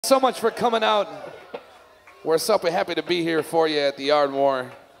So much for coming out. We're super happy to be here for you at the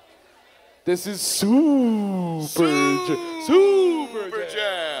Ardmore. This is Super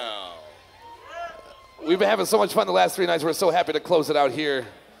Jam. We've been having so much fun the last 3 nights. We're so happy to close it out here.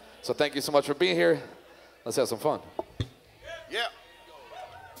 So thank you so much for being here. Let's have some fun. Yeah.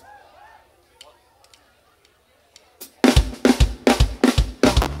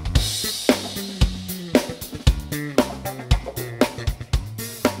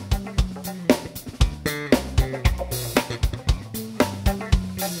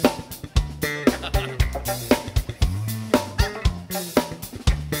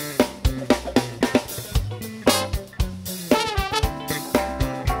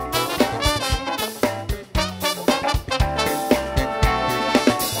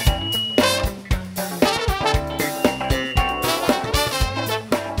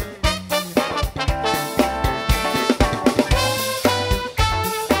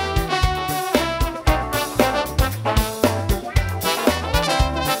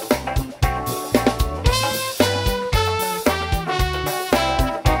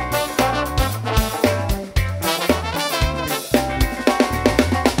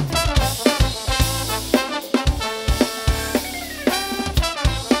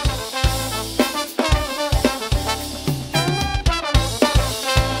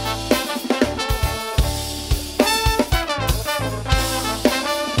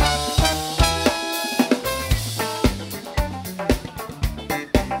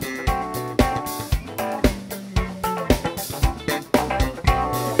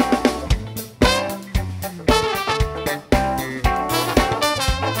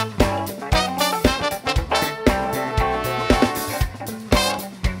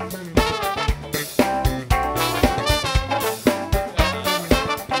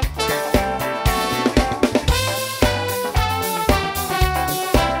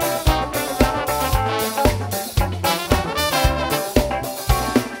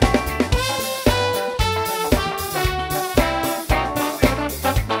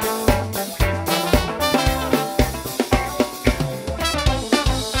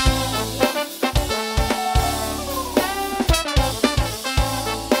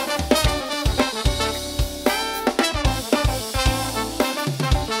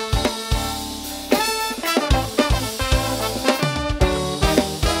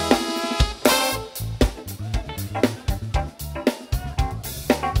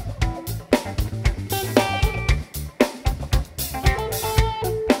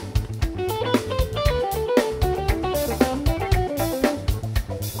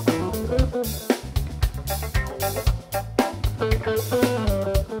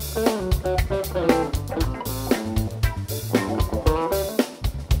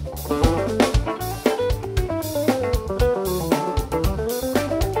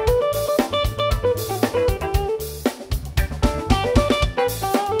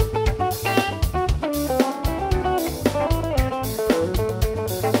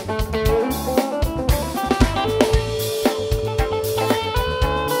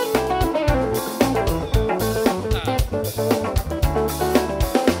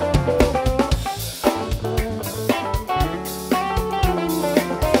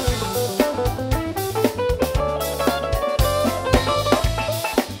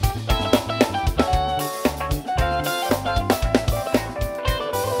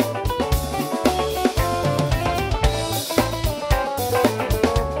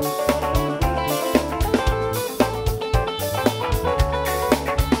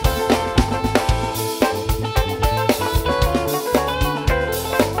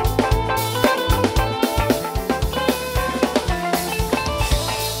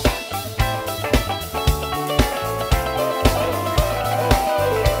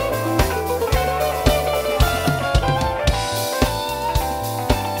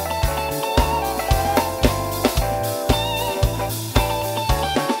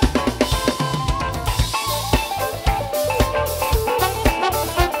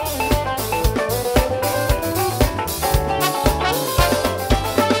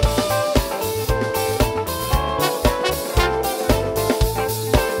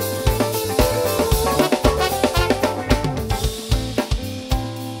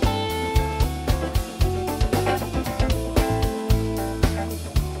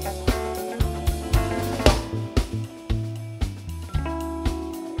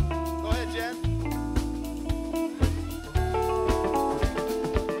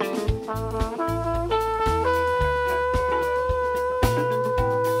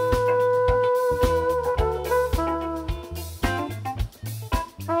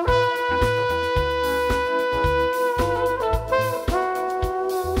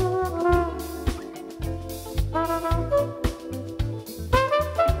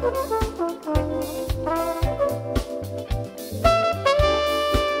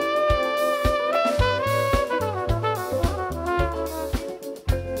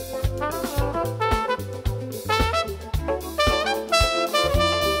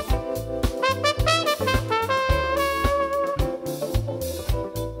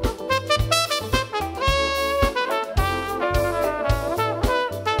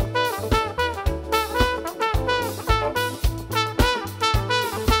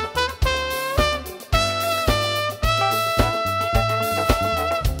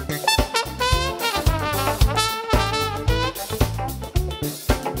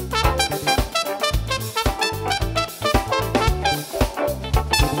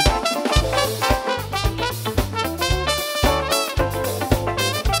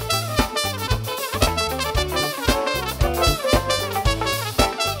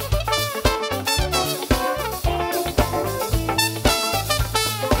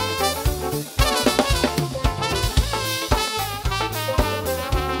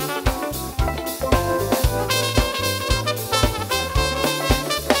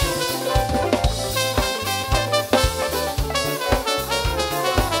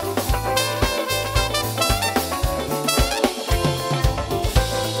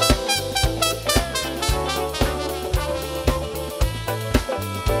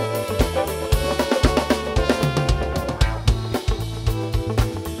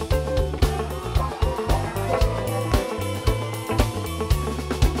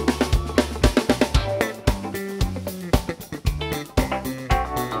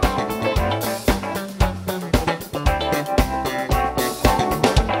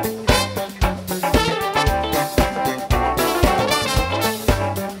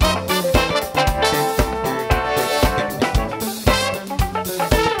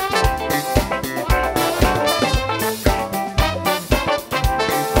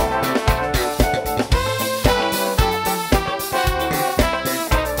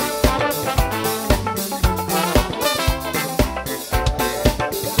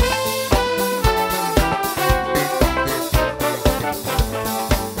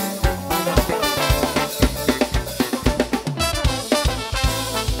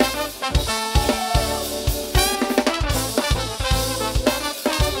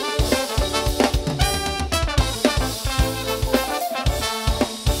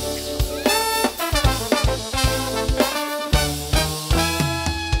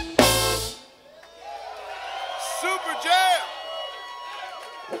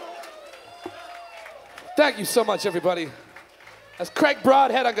 Thank you so much, everybody. That's Craig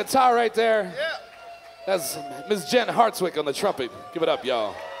Brodhead on guitar right there. Yeah. That's Ms. Jen Hartswick on the trumpet. Give it up,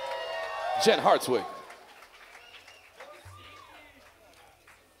 y'all. Jen Hartswick.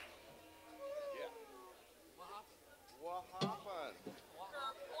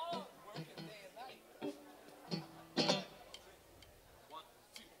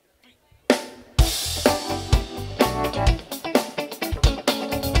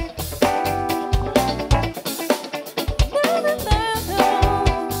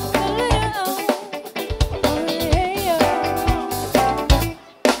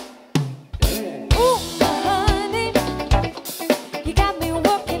 Ooh.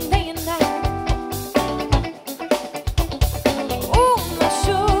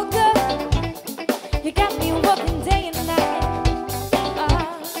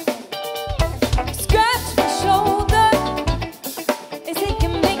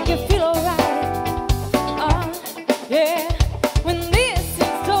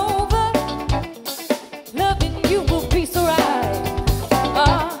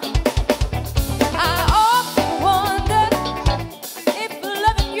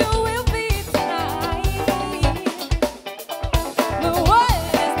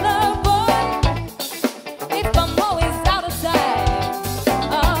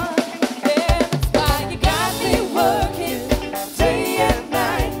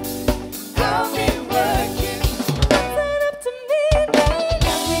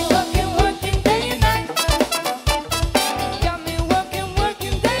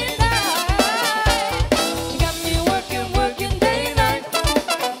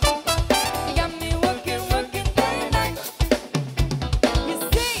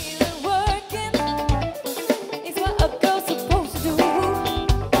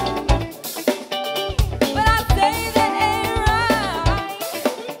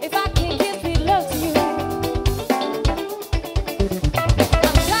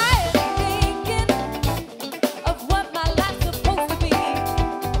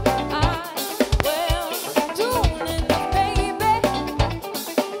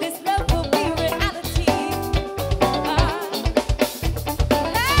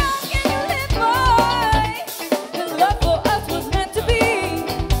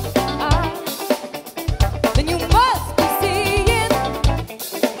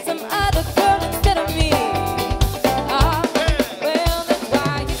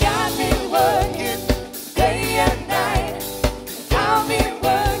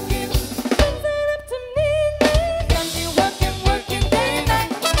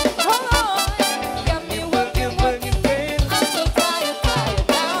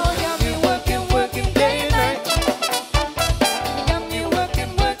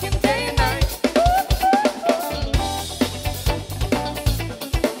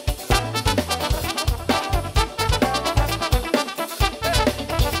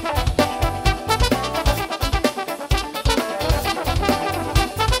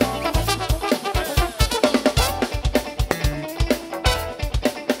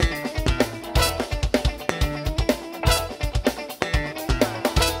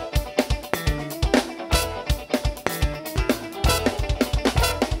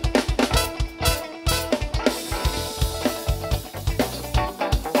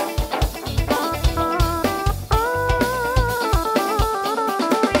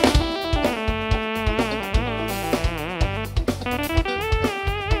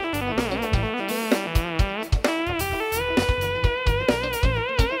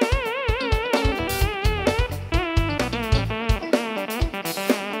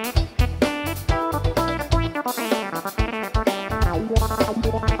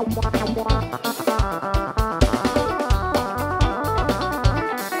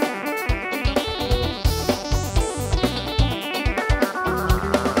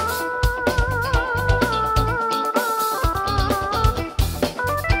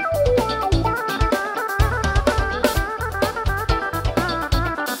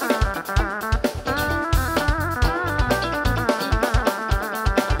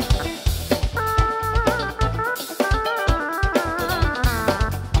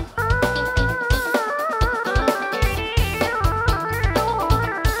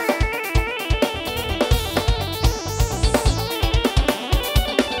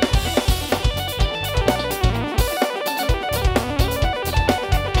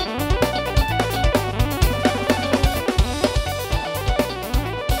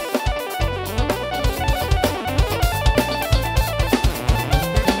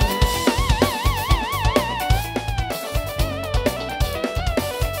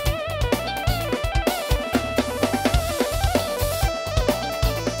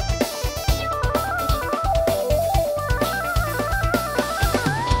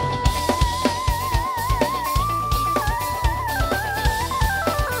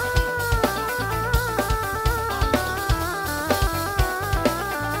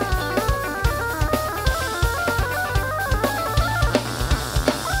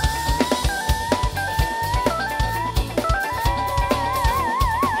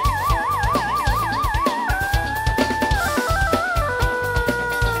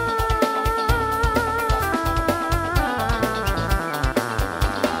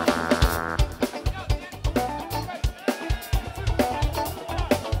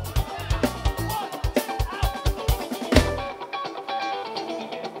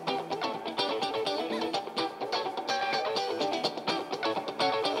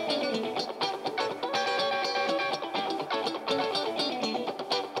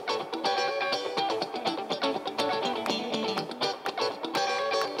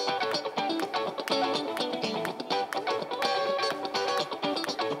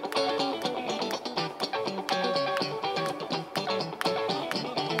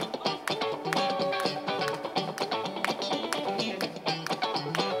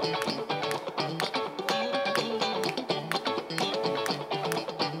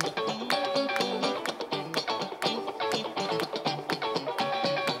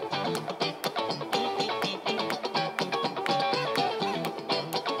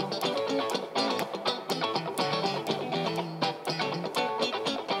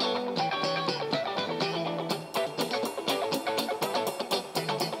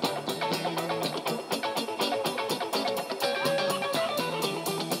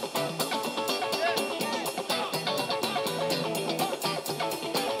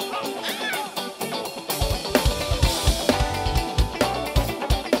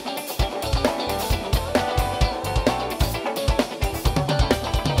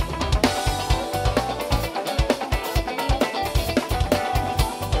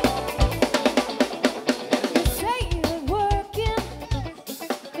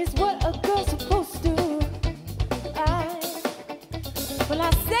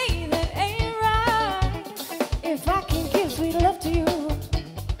 say that ain't right. If I can give sweet love to you,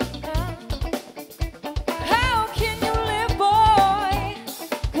 how can you live, boy?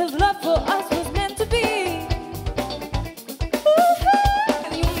 'Cause love for us was meant to be. Ooh,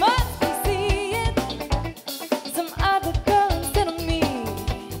 you must be seeing some other girl instead of me.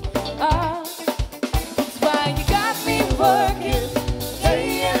 That's why you got me working.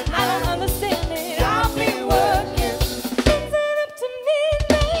 I don't understand it. Got me working. Things ain't up to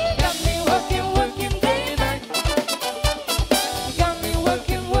midnight. Got me working, working day and night. You got me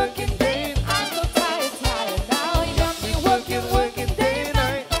working, working day. I'm so tired, tired now. You got me working, working day and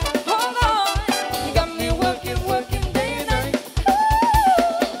night. Hold on. You got me working, working day and night.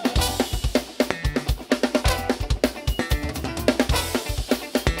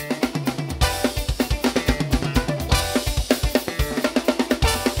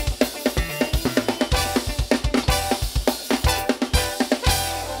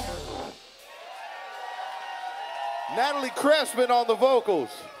 Natalie Cressman on the vocals.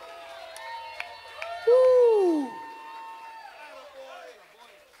 Woo.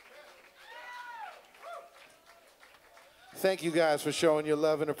 Thank you guys for showing your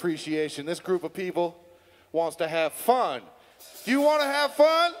love and appreciation. This group of people wants to have fun. Do you want to have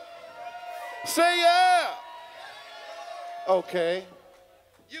fun? Say yeah. Okay.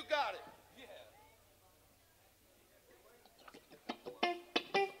 You got it.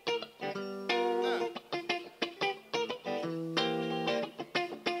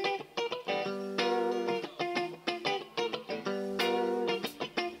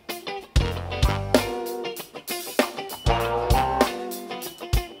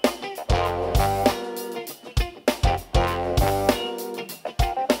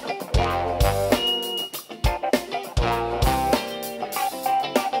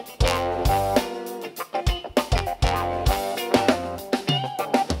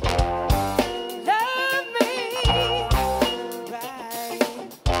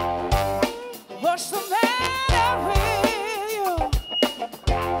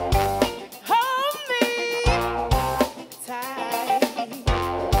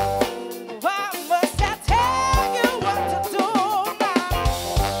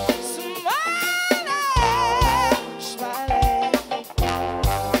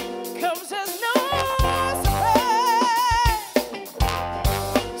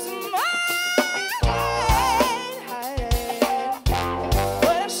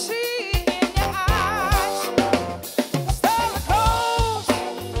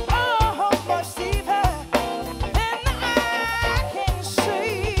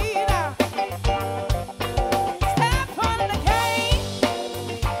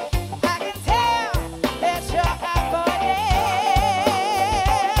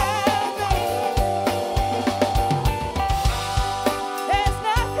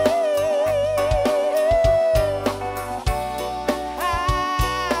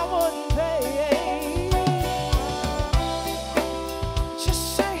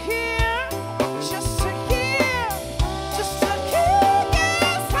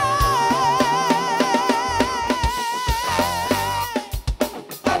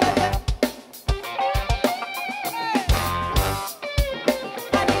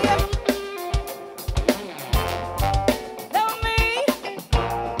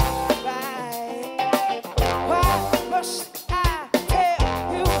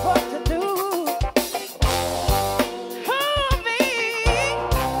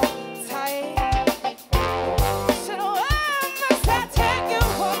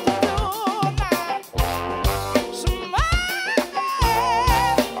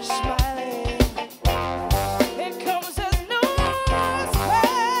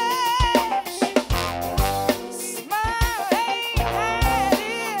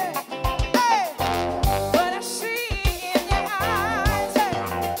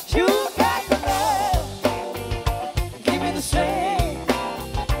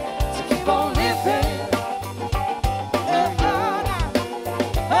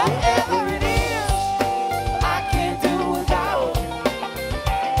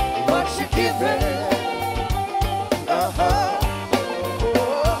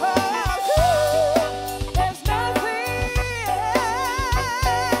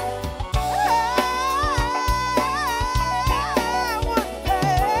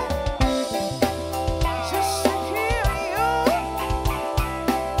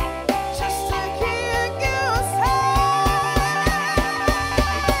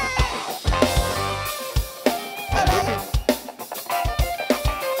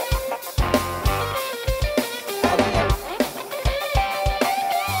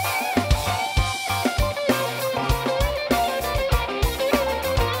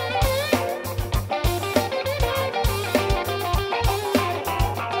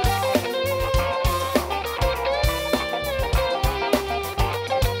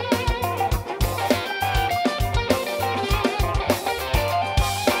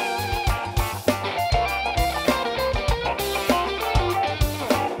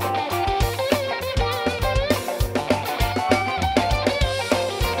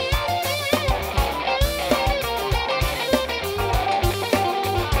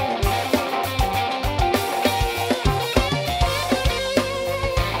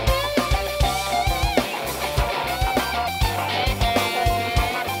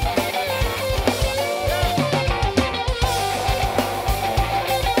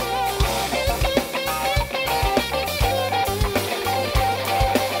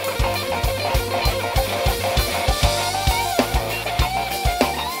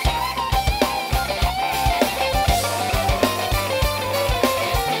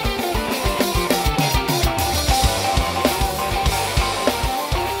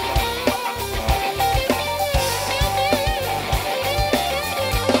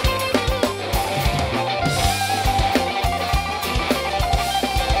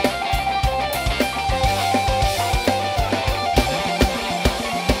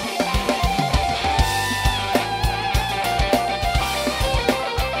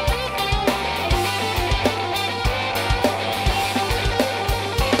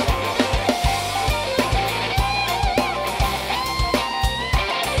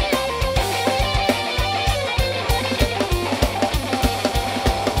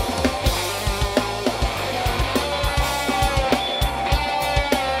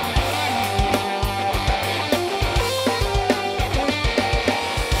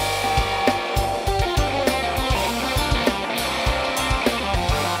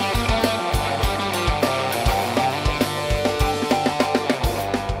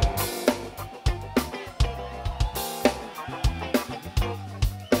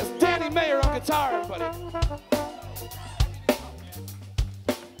 guitar, everybody.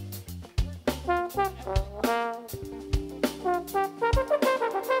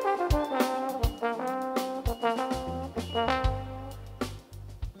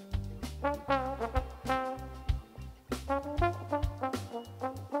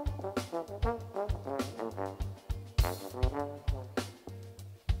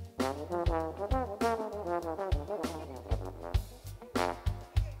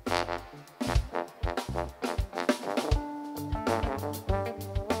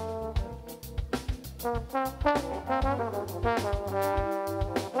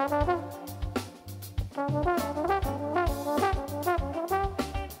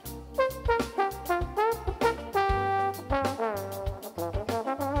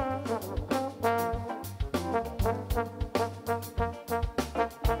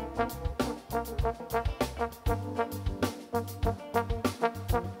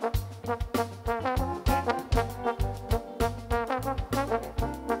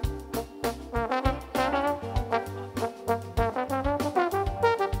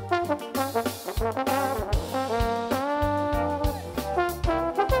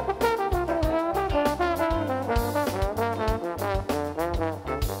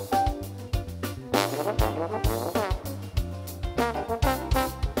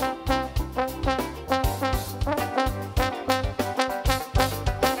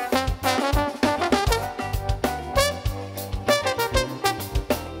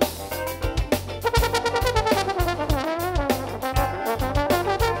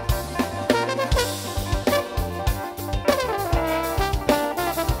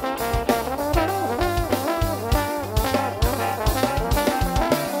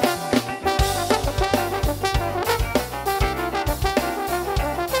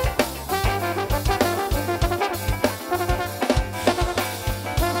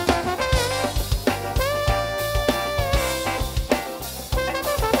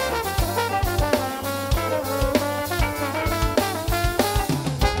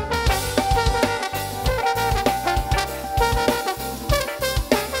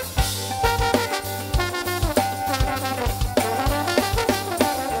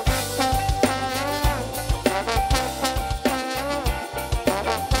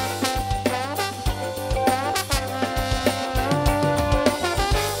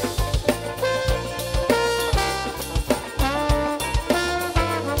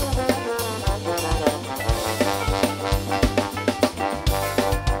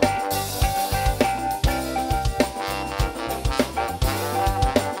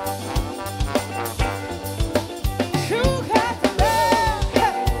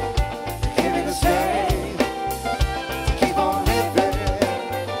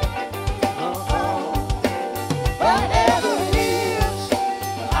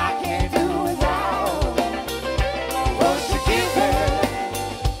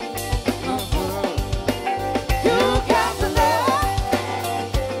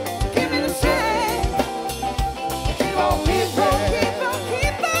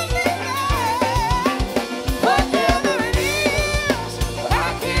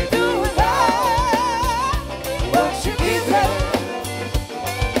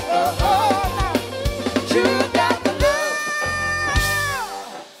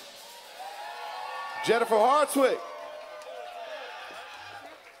 Jennifer Hartswick.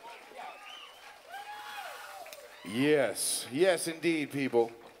 Yes, yes indeed,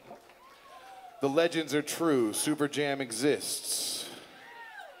 people. The legends are true. Super Jam exists.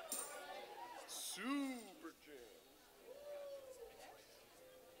 Super Jam.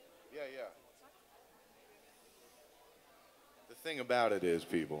 Yeah, yeah. The thing about it is,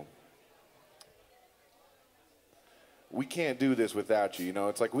 people, we can't do this without you. You know,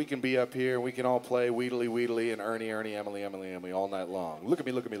 it's like we can be up here, we can all play Wheedly, Wheedly, and Ernie, Ernie, Emily, Emily, Emily all night long. Look at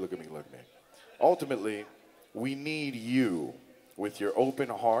me, look at me, look at me, look at me. Ultimately, we need you with your open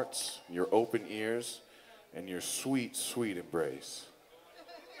hearts, your open ears, and your sweet, sweet embrace.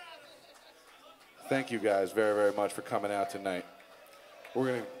 Thank you guys very, very much for coming out tonight.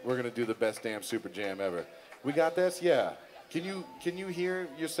 We're gonna do the best damn Super Jam ever. We got this? Yeah. Can you hear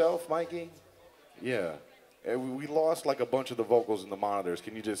yourself, Mikey? Yeah. We lost like a bunch of the vocals in the monitors.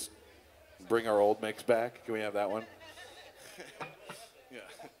 Can you just bring our old mix back? Can we have that one? Yeah.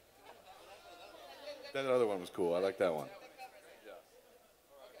 That other one was cool. I like that one. Yeah.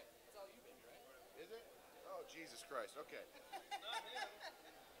 Is it? Oh, Jesus Christ. Okay.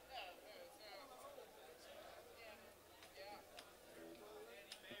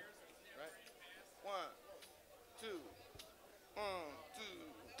 Right. 1, 2, 1,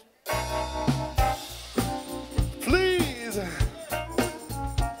 2. Please.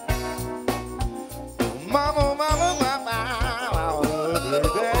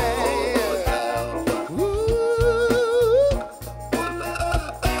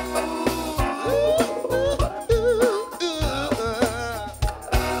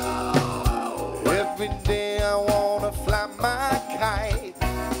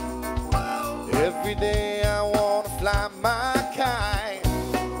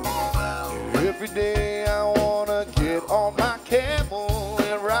 Every day I wanna get on my camel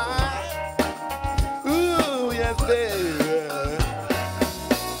and ride. Ooh, yes, baby.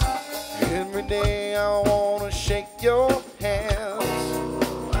 Every day I wanna shake your hands.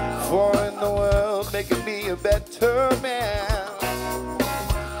 For in the world making me a better man.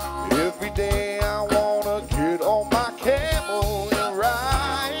 Every day I wanna get on my camel and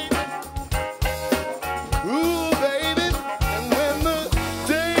ride. Ooh, baby, and when the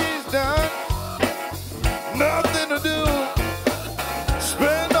day's done, nothing to do.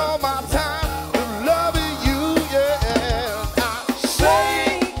 Spend all my time loving you, yeah. I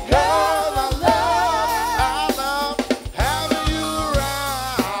say, 'cause I love having you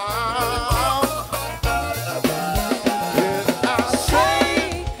around. Yes, I say,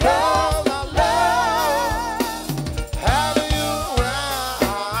 'cause I love having you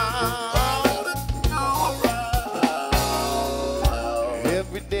around.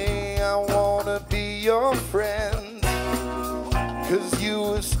 Every day I wanna be your friend, 'cause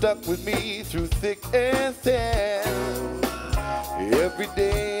you have stuck with me through thick and thin. Every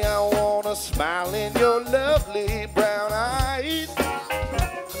day I wanna smile in your lovely brown eyes.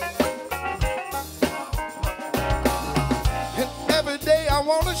 And every day I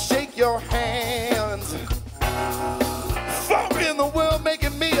wanna shake your hands. Fuck in the world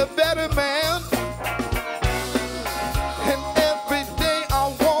making me a better man. And every day I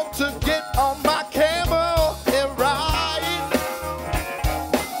want to get on my camel and ride.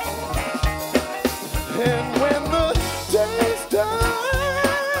 And when the day's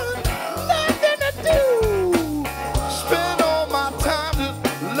done, nothing to do. Spend all my time just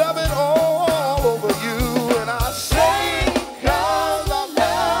loving all over you. And I say, 'cause I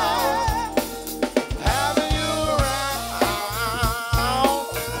love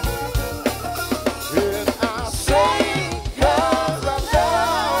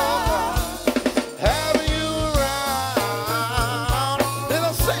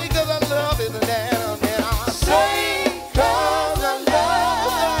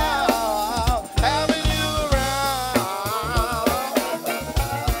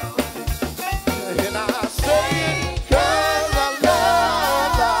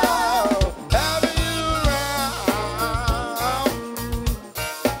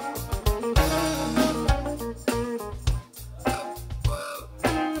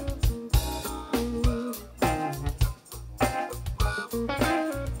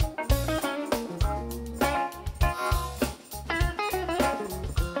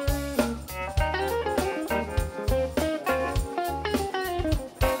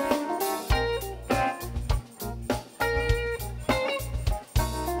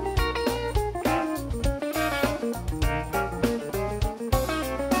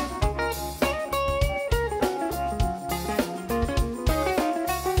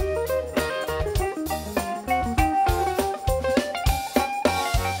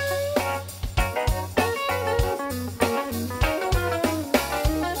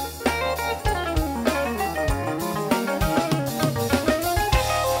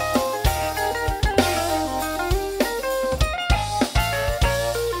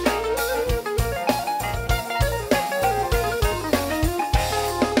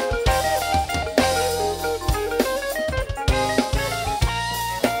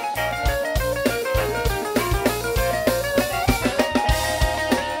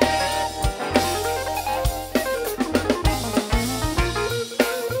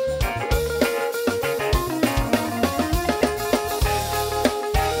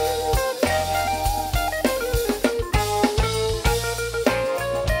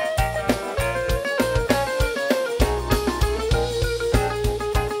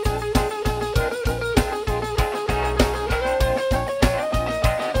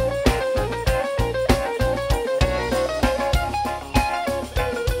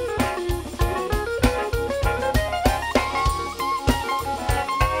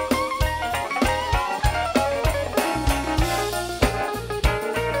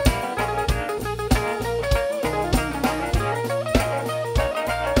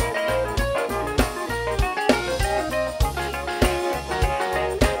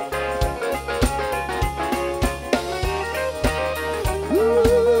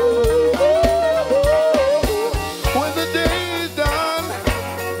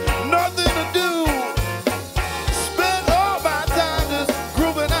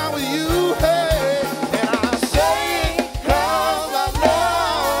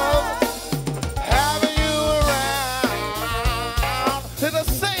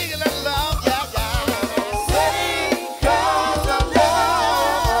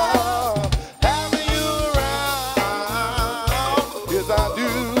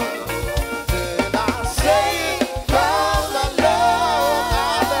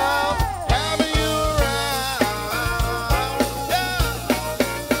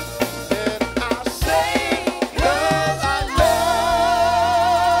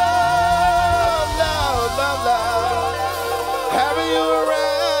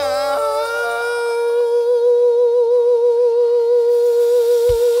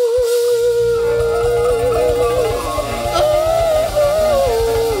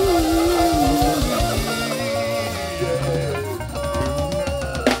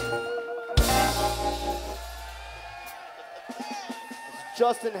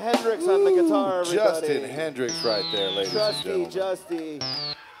Justin Henricks on the guitar, everybody. Justin Henricks right there, ladies and gentlemen. Justy.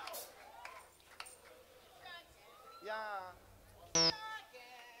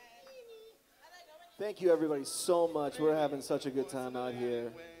 Thank you, everybody, so much. We're having such a good time out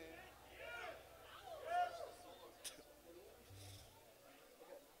here.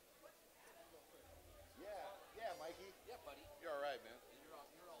 Yeah, Mikey. Yeah, buddy. You're all right, man.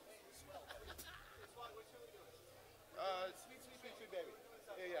 Sweet baby.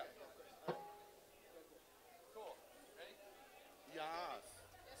 Yeah. Cool. Ready? Yes.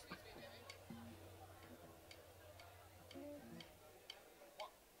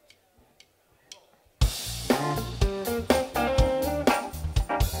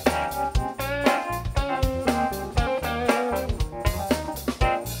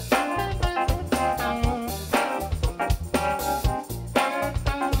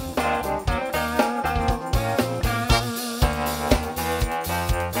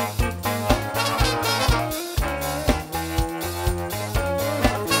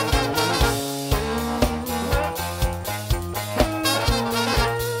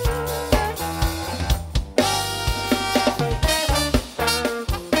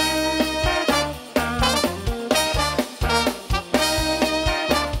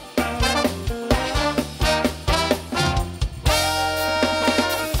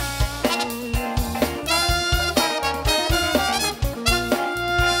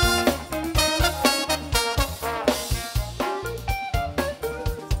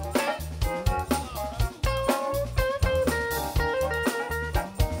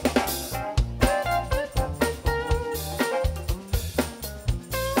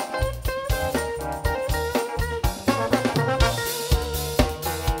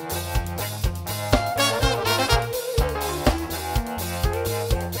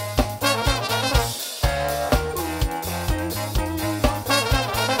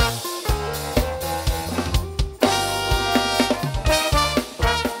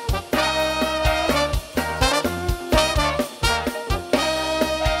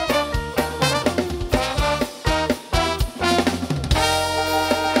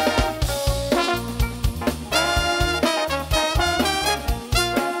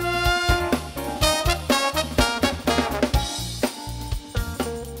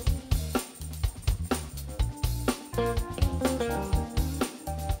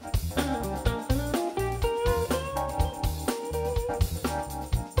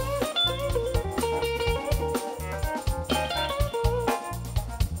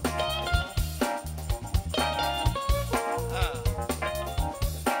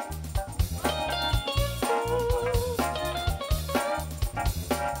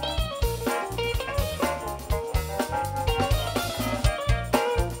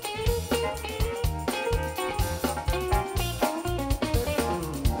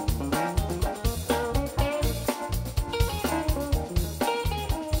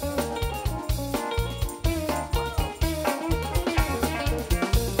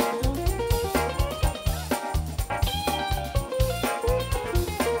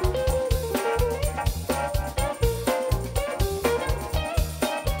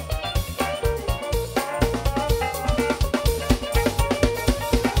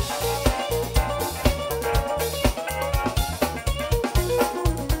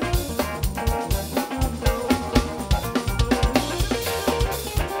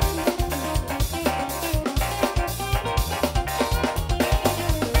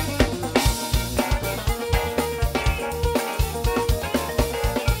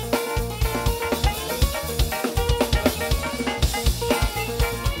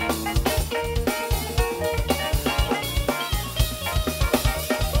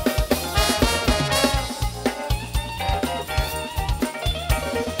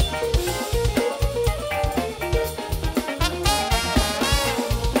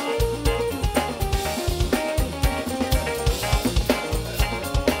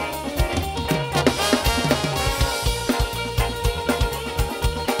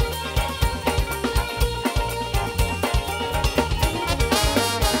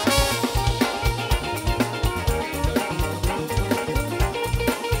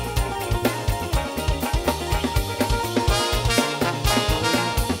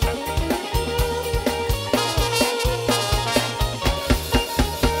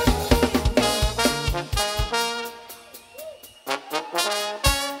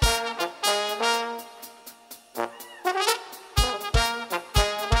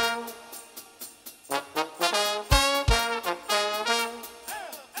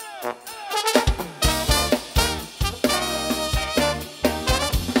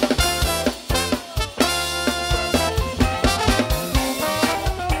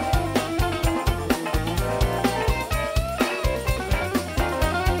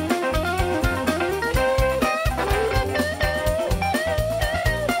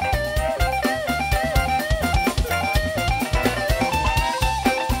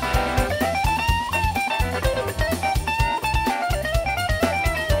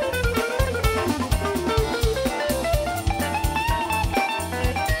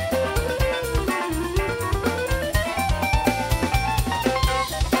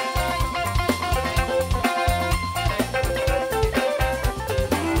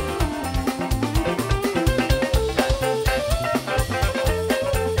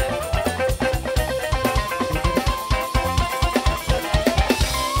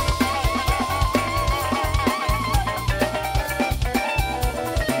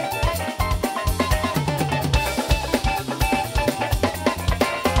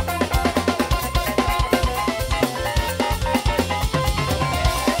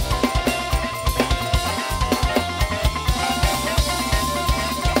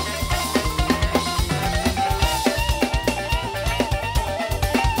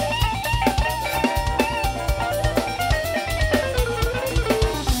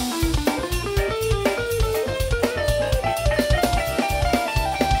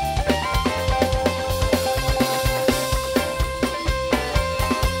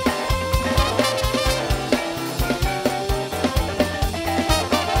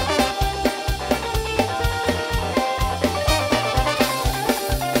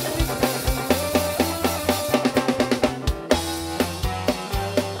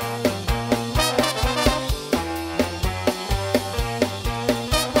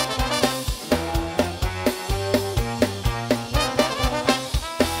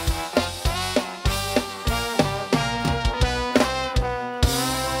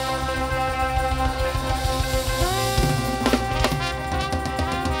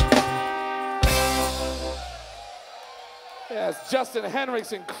 Justin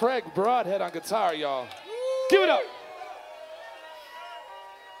Henricks and Craig Brodhead on guitar, y'all. Give it up.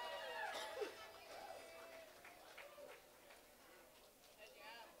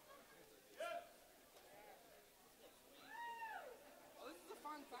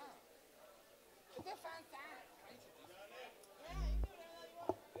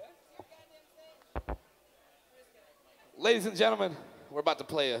 Ladies and gentlemen, we're about to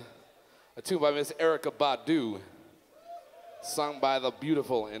play a tune by Miss Erykah Badu, sung by the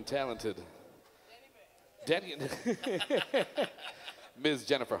beautiful and talented Ms.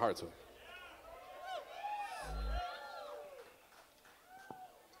 Jennifer Hartswick.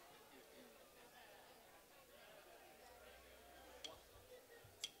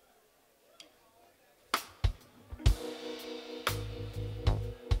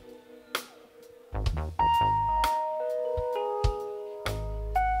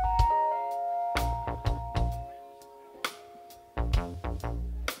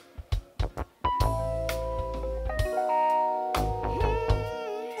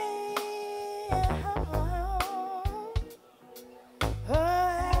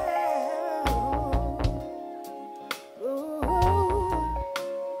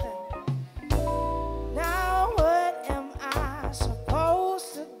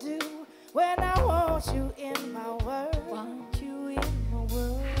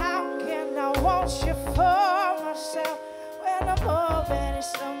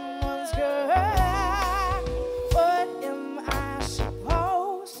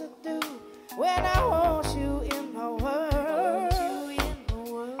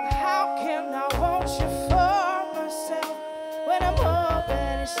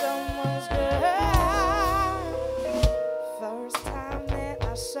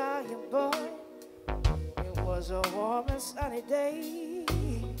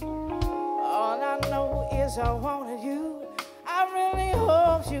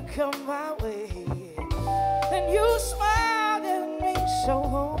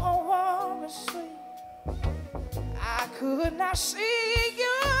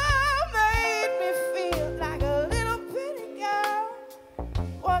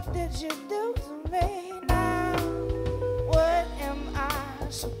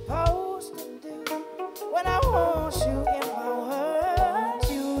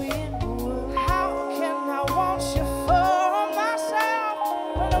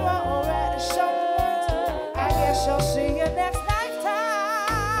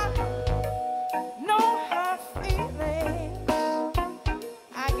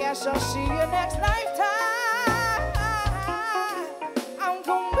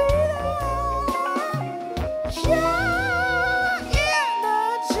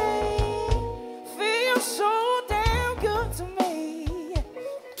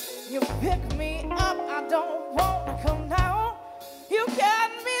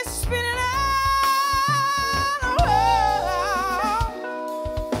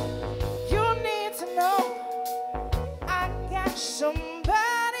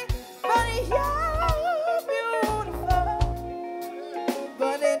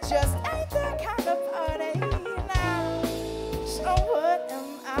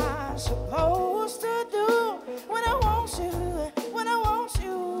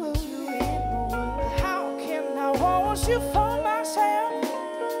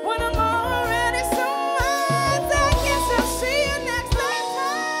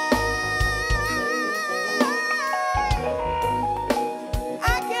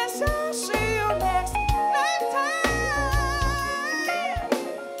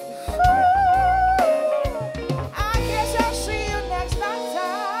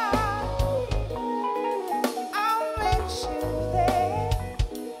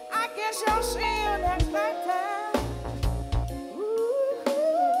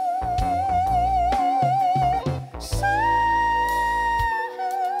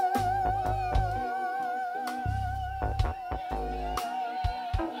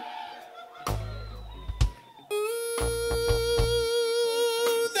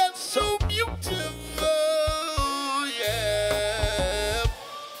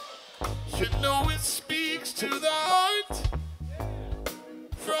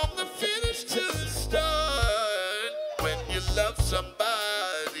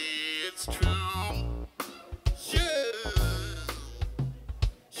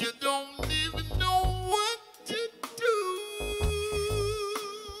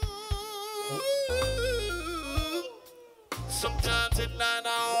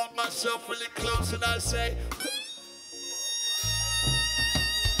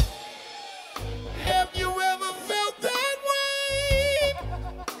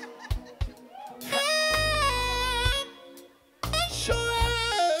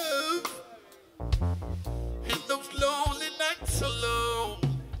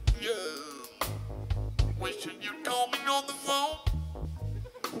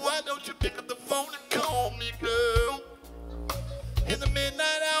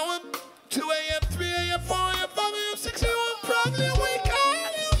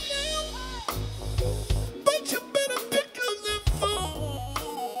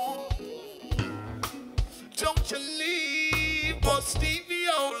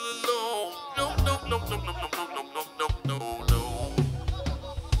 all alone. No, no, no, no, no, no, no, no, no, no, no.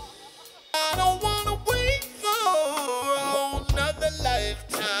 I don't wanna wait for another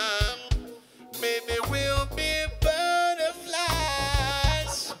lifetime. Maybe we'll be butterflies.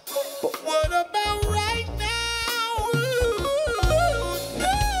 But what about right now?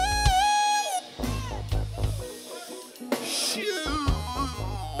 Shoot.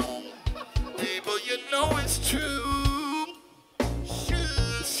 People, you know it's true.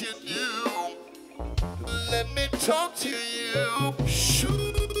 Yes, you do. Let me talk to you.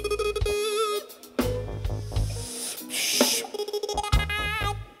 Shoot.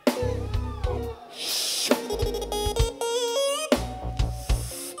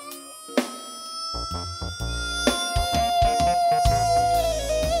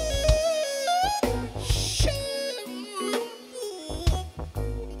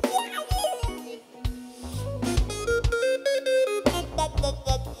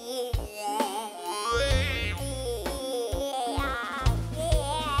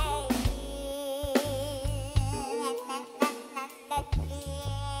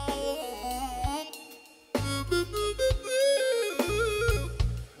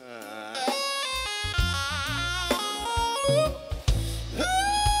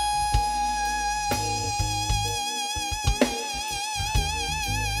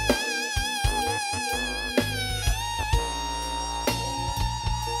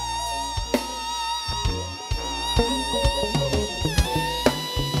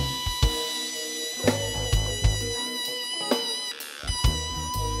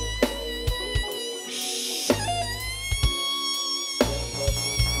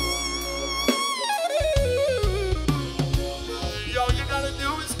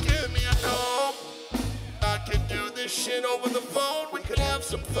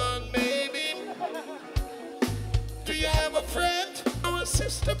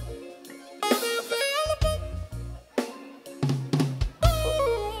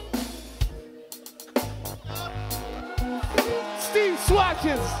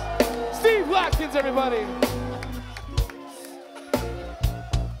 Steve Watkins, everybody.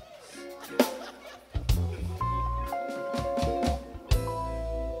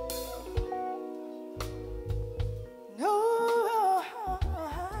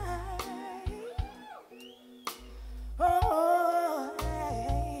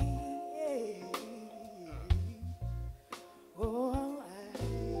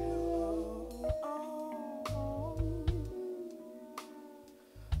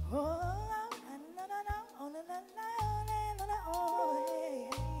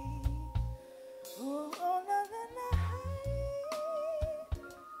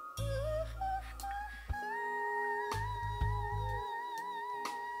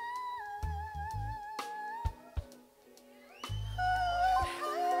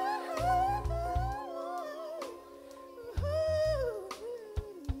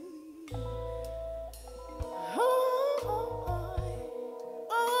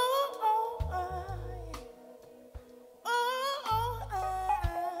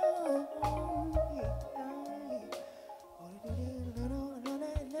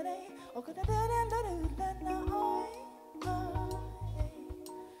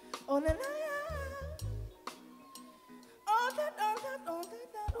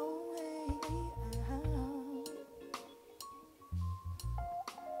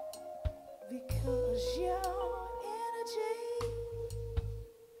 Because your energy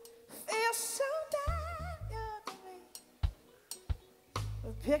feels so damn good to me.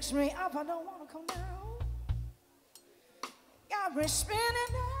 It picks me up, I don't want to come down. Got me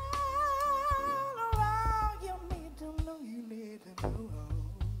spinning all around. You need to know, you need to know.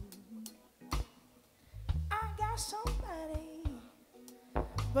 I got somebody,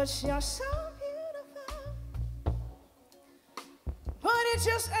 but you're so beautiful. But it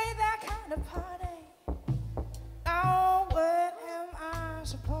just ain't that kind of party. Oh, what am I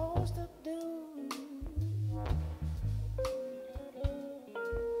supposed to do?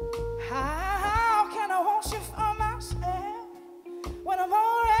 How can I want you for myself when I'm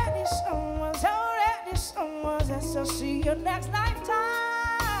already someone's, Yes, I'll see you next lifetime.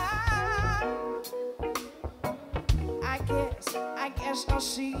 I guess I'll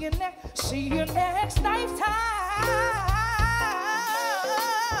see you next lifetime.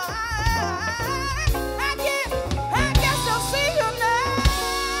 I guess I'll see you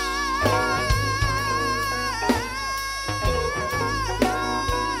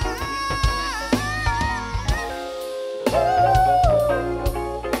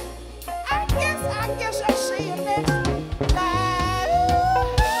I guess I'll see you next life.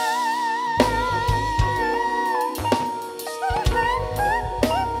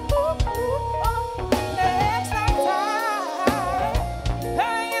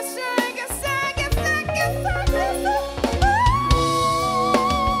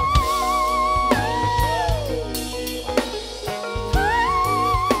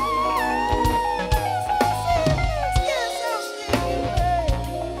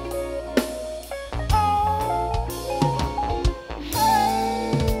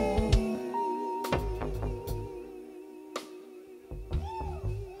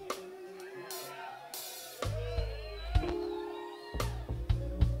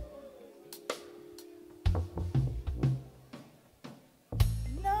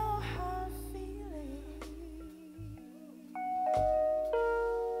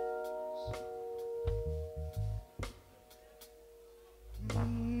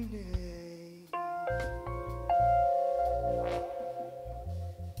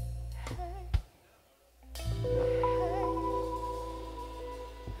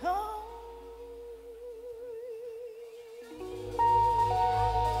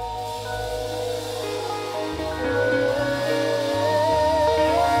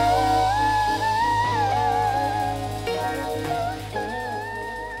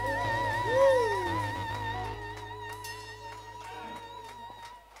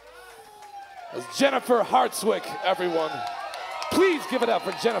 Jennifer Hartswick, everyone. Please give it up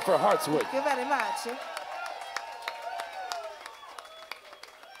for Jennifer Hartswick. Thank you very much.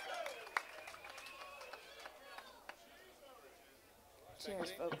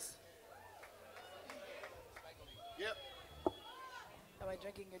 Cheers, folks. Yep. Am I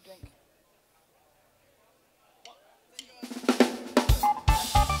drinking your drink?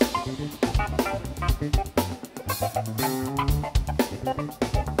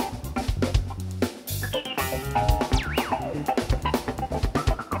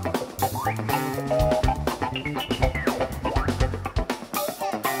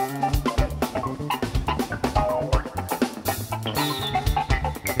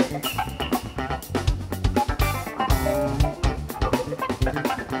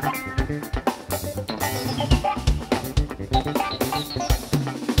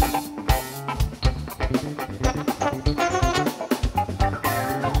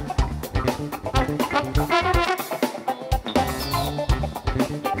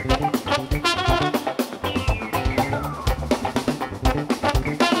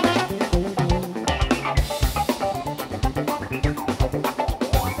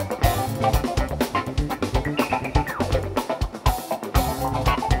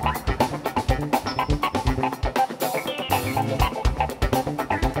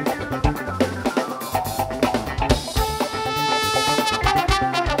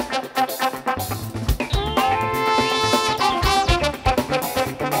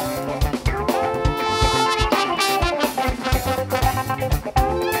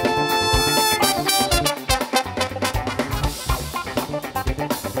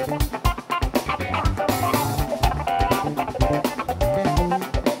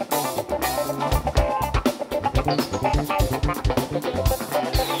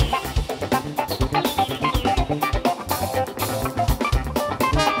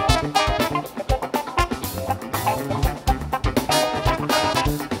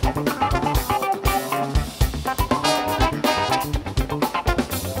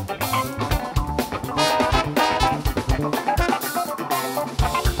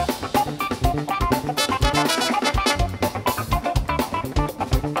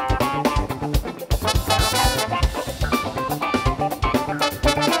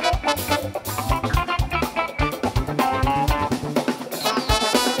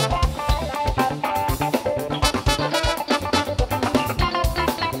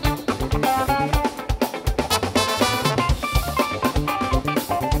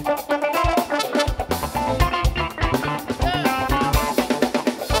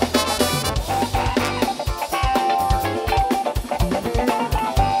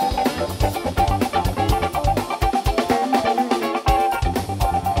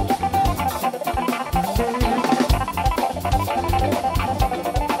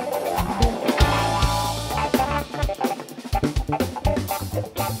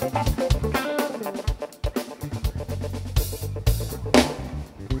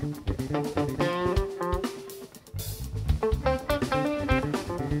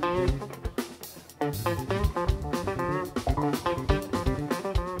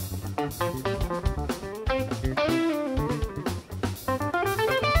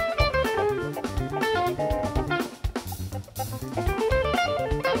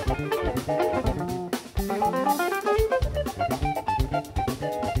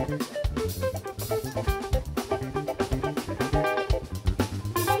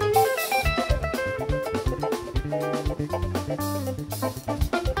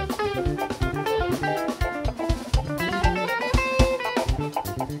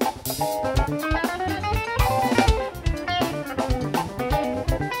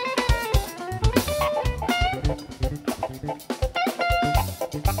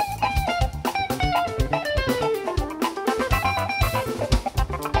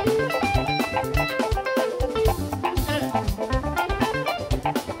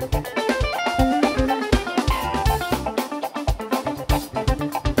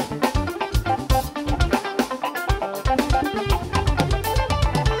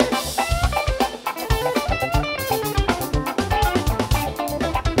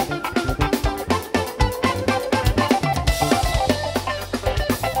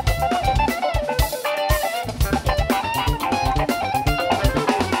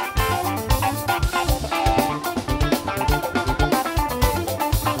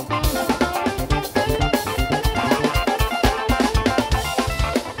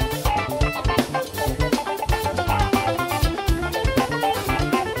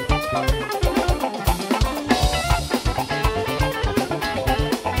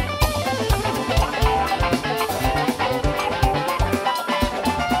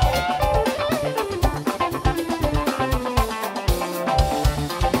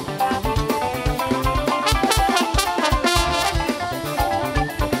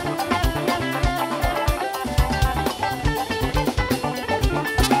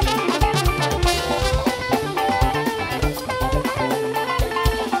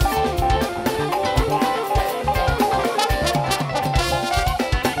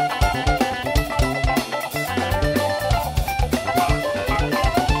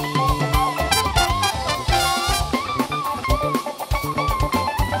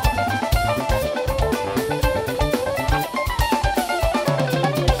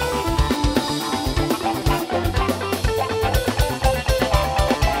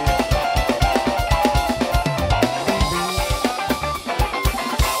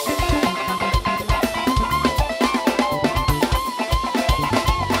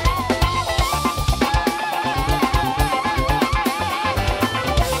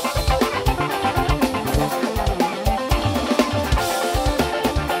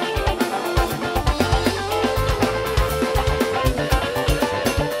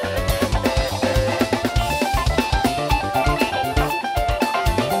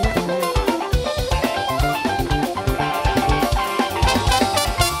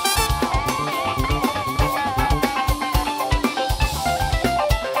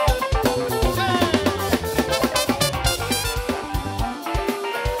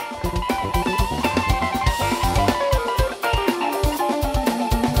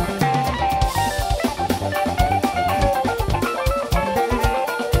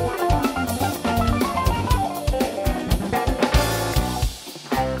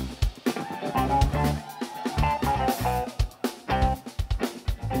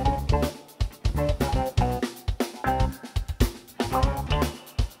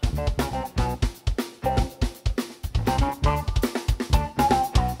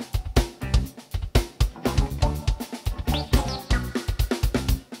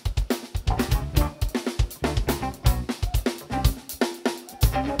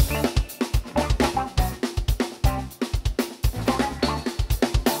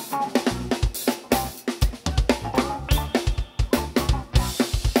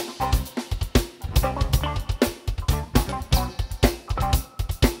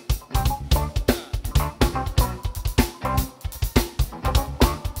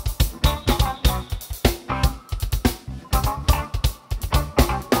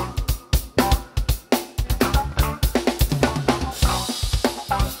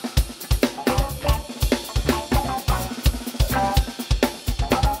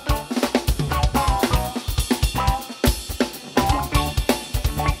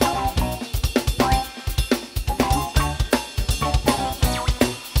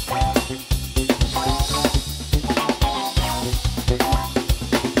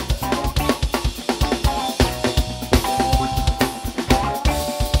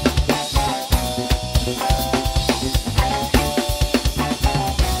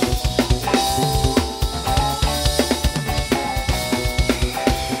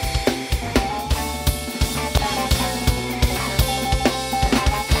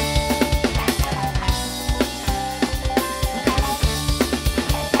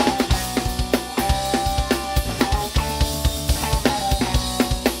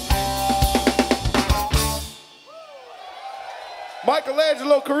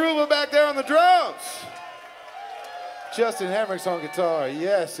 Michelangelo Carubba back there on the drums. Justin Henricks on guitar.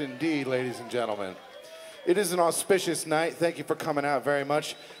 Yes, indeed, ladies and gentlemen. It is an auspicious night. Thank you for coming out very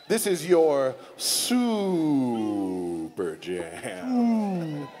much. This is your Super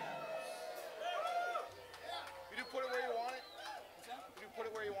Jam. You do put it where you want it? You do put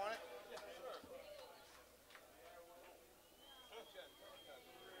it where you want it?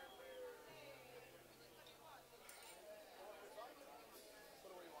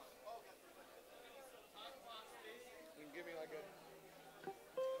 You can give me like a...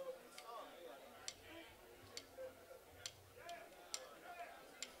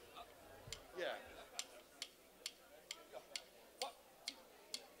 Yeah.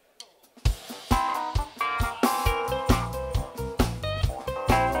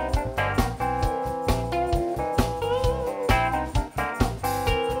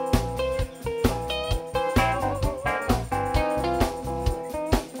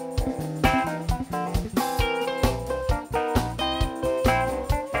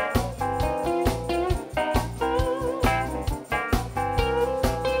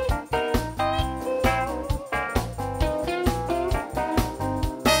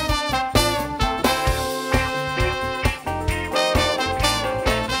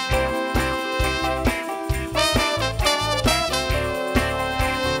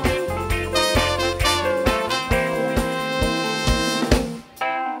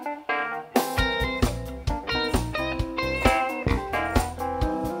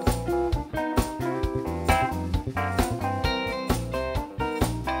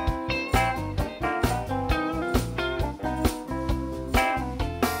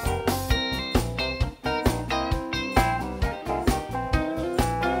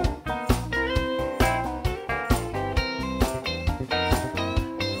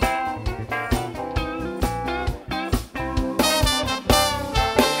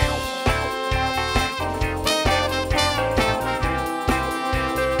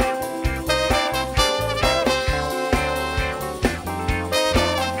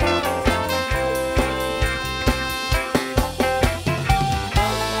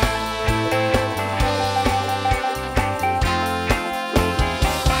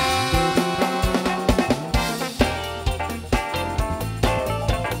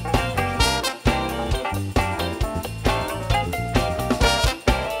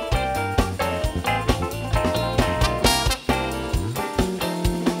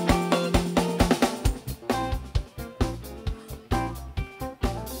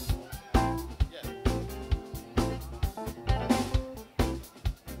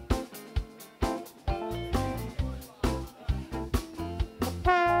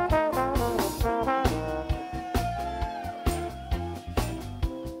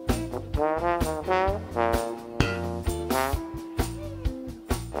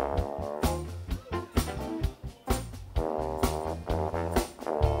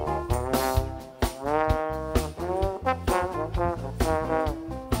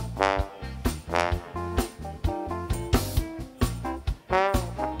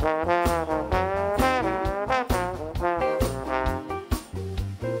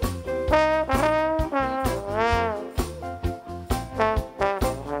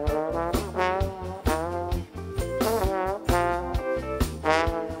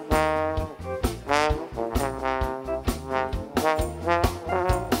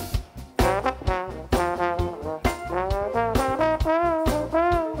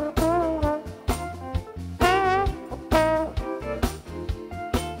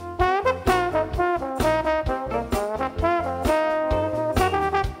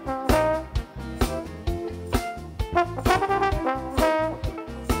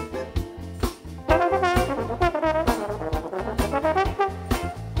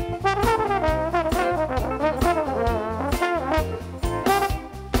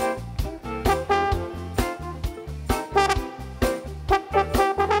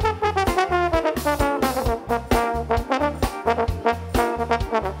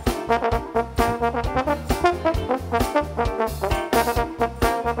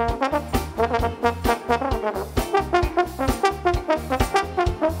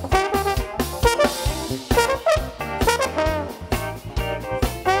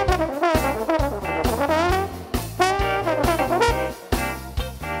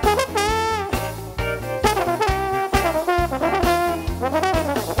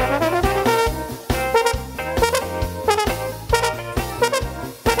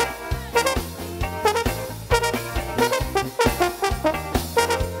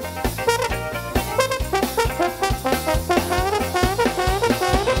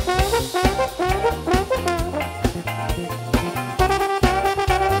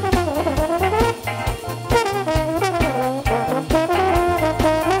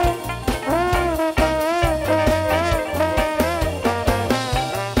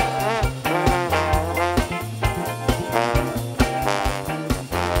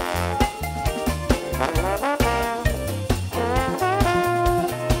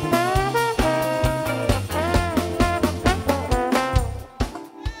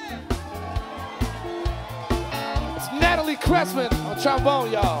 Cressman on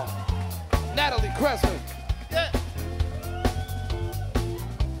trombone, y'all. Natalie Cressman. Yeah.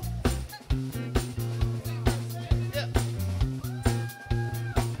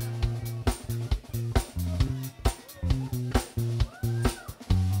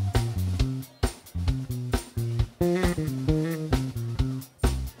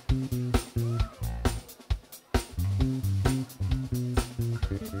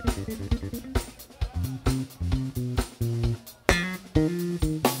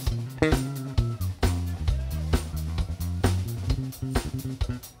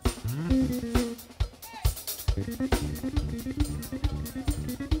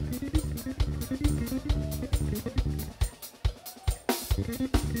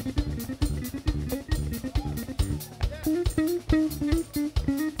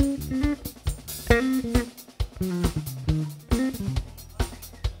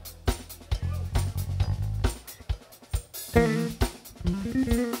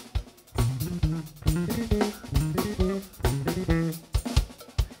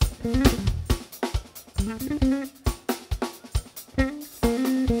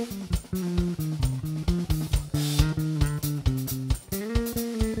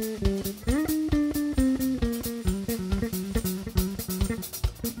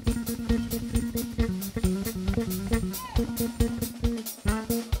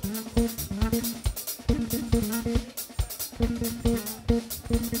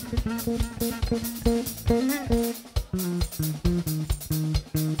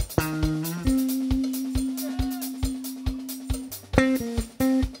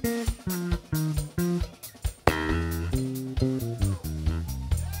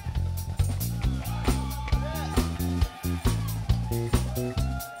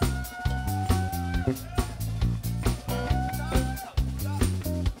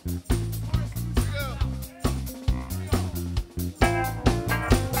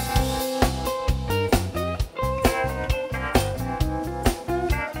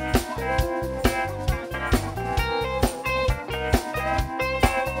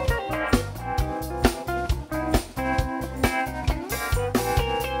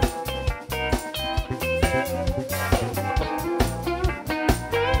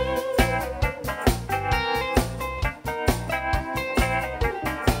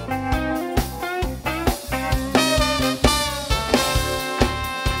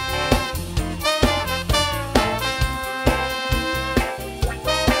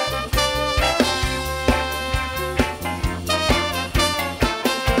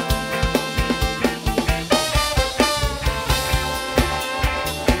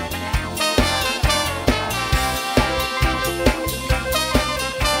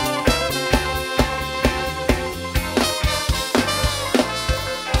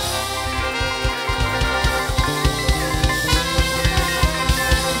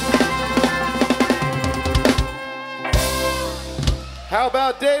 How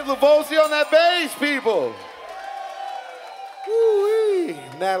about Dave Livolsi on that bass, people? Woo-wee.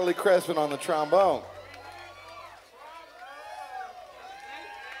 Natalie Cressman on the trombone.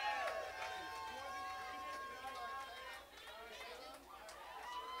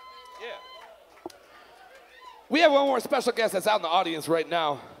 We have one more special guest that's out in the audience right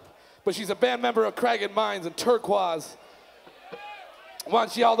now, but she's a band member of Craggan Mines and Turkuaz. I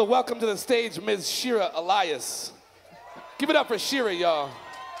want y'all to welcome to the stage Ms. Shira Elias. Give it up for Shira, y'all.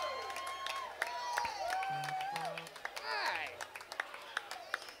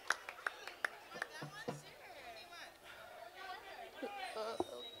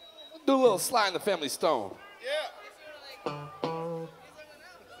 Do a little Sly and the Family Stone. Yeah.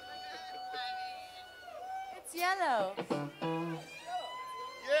 It's yellow. Yeah.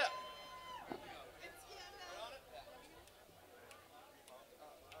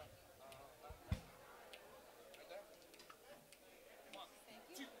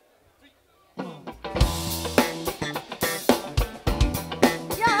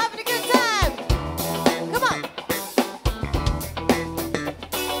 Y'all having a good time? Come on.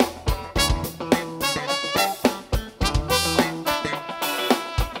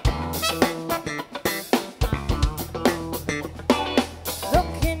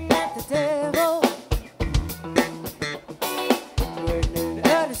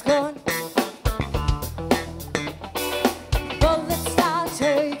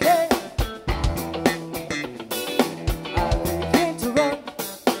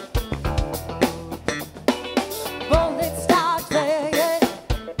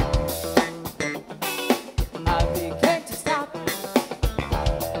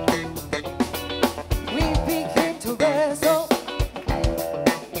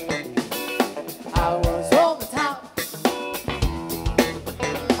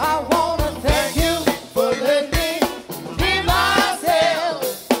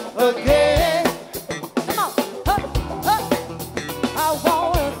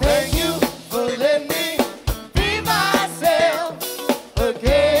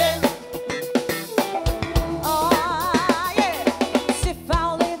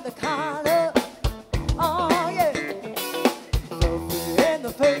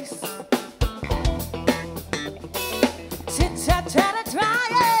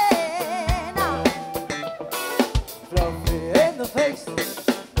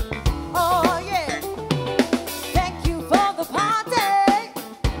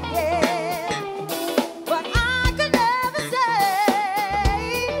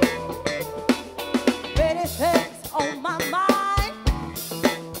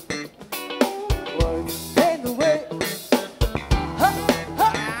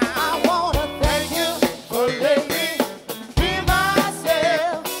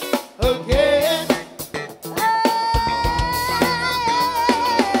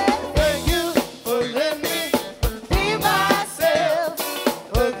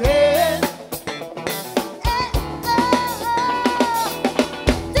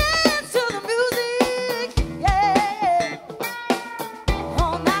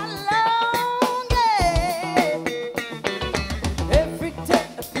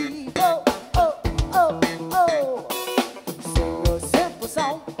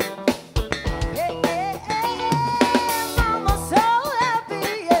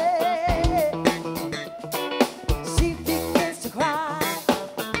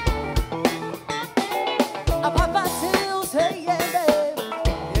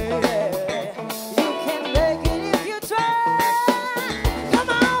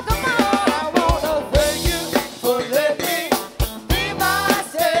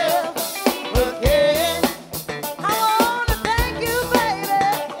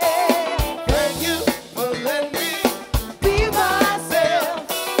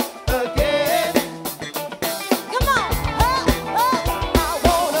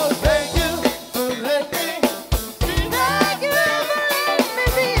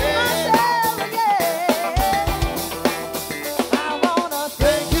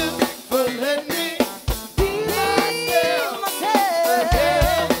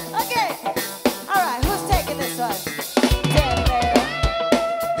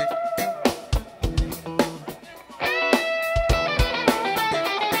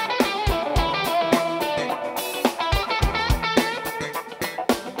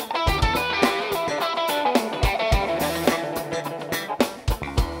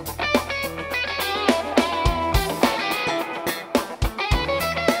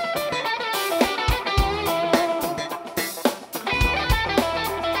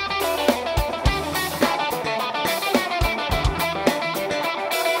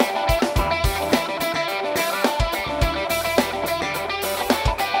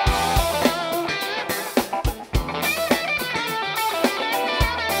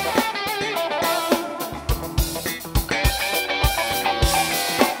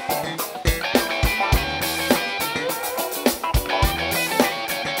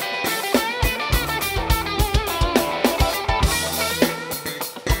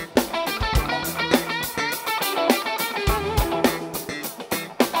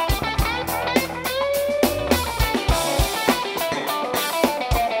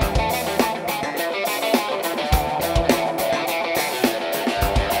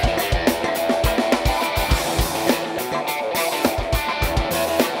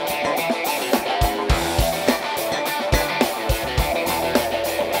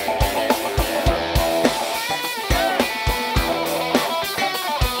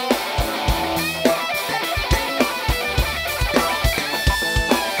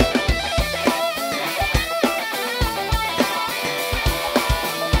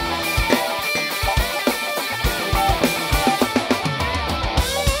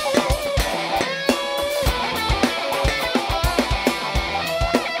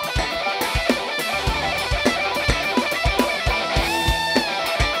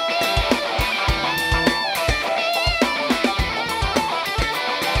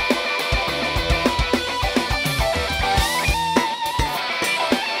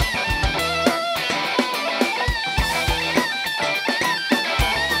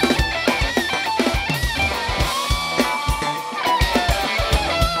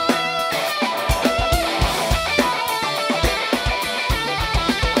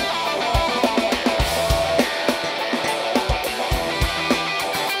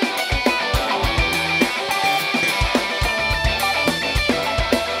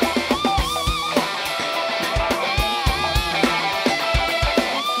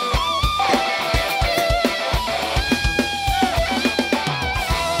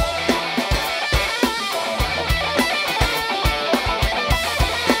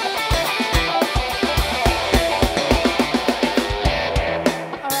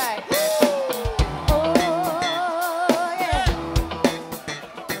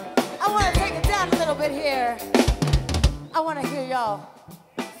 little bit here. I want to hear y'all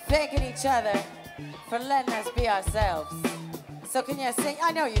thanking each other for letting us be ourselves. So can you sing?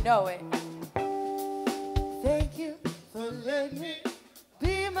 I know you know it. Thank you for letting me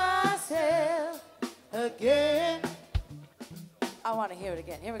be myself again. I want to hear it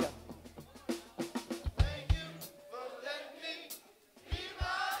again. Here we go. Thank you for letting me be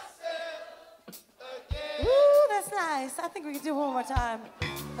myself again. Woo, that's nice. I think we can do it one more time.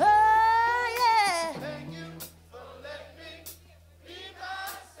 Oh, yeah. Thank you for letting me be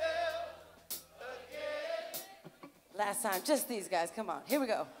myself again. Last time, just these guys. Come on. Here we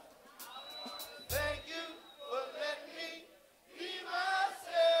go. Thank you for letting me be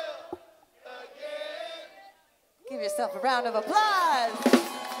myself again. Give yourself a round of applause.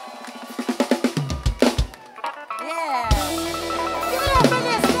 Yeah. Give it up for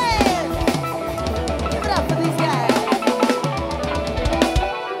this man. Give it up for these guys.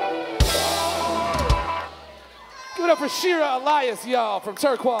 Give it up for Shira Elias, y'all, from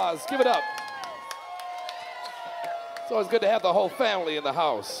Turkuaz. Give it up. It's always good to have the whole family in the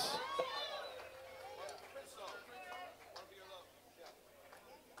house.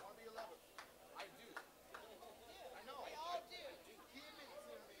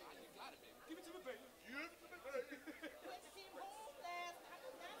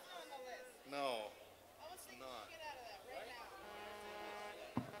 No, it's not.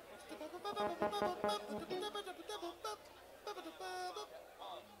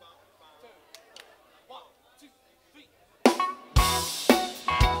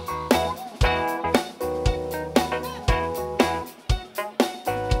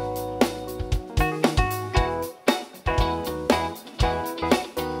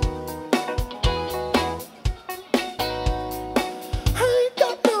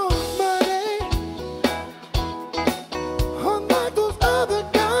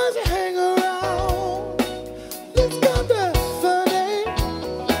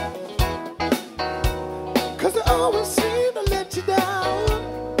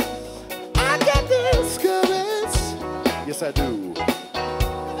 Yes, I do.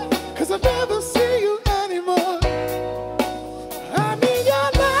 'Cause I never see you anymore. I need your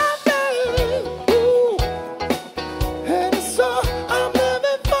loving. Ooh. And it's all I'm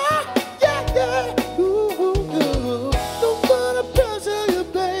living for. Yeah, yeah. Ooh, ooh, ooh. Don't wanna pressure you,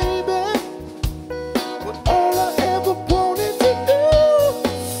 baby. But all I ever wanted to do,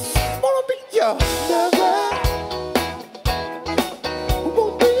 wanna be your lover.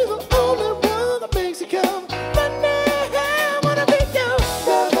 Won't be the only one that makes you come.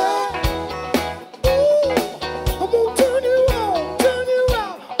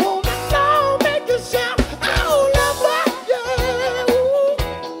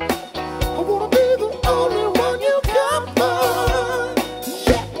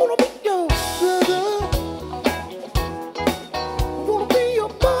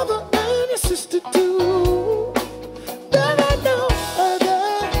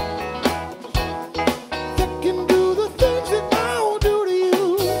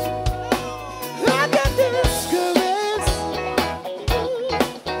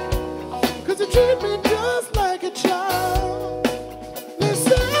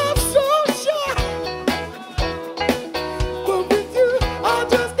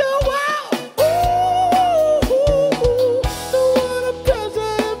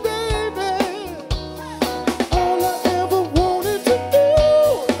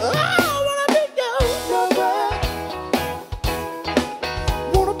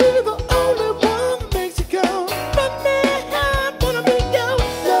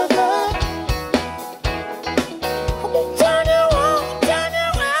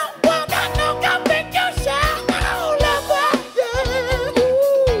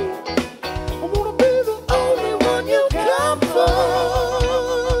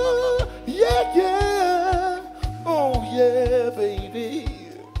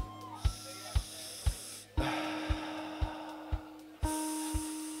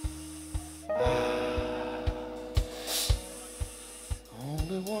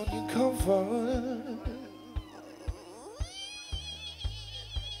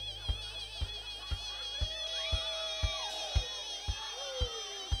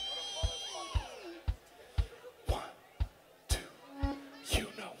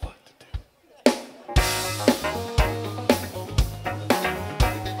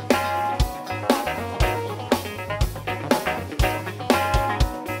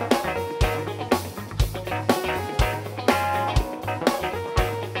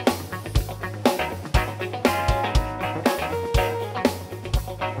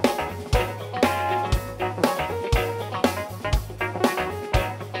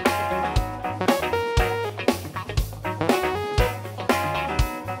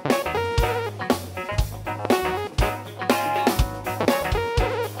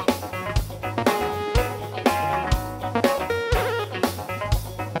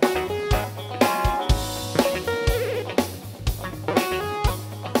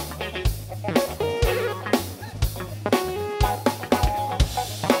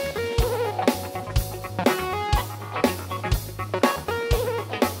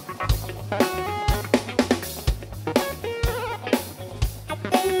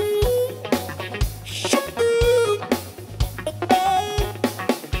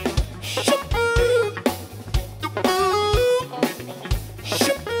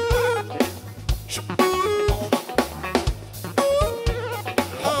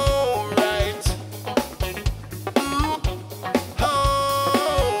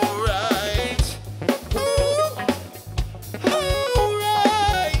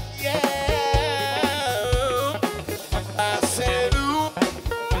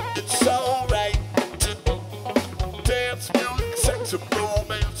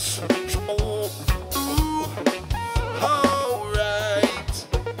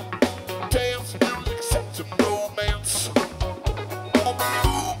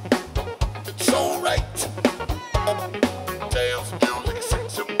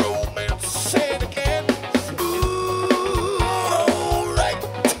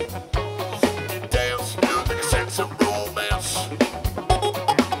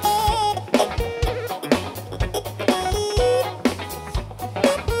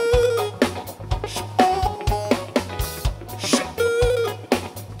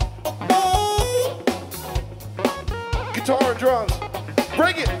 Guitar and drums.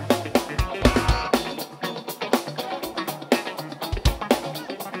 Bring it.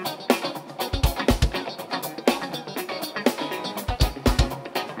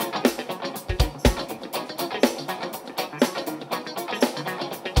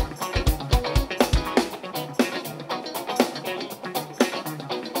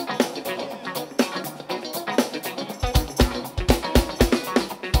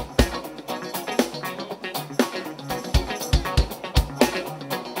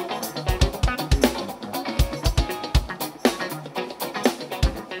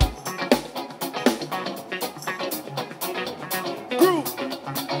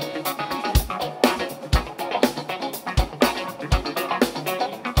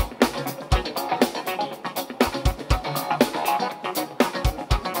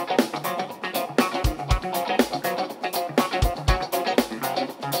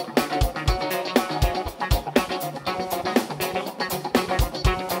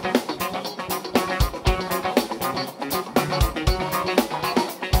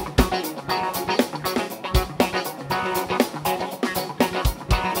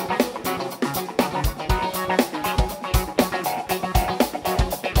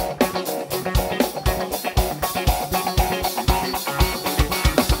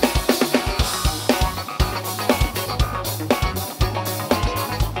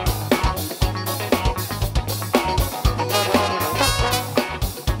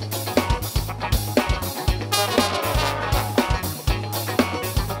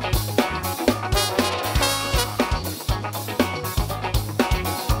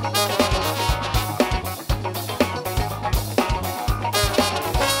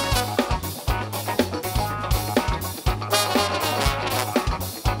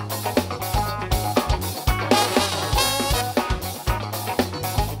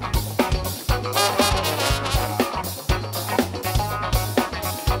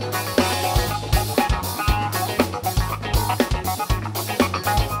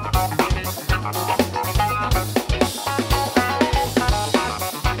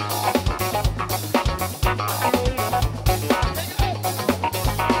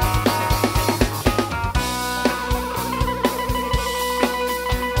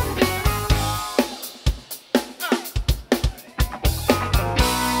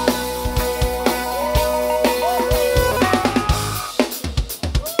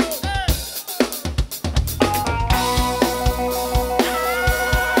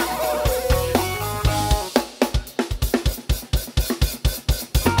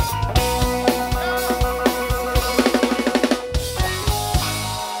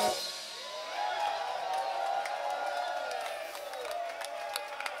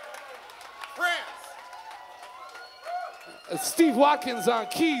 Steve Watkins on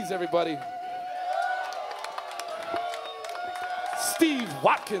keys, everybody. Steve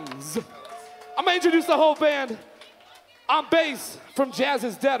Watkins. I'm gonna introduce the whole band. On bass, from Jazz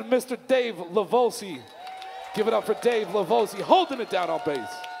is Dead, Mr. Dave Livolsi. Give it up for Dave Livolsi, holding it down on bass.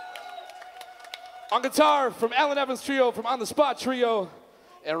 On guitar, from Alan Evans Trio, from On the Spot Trio,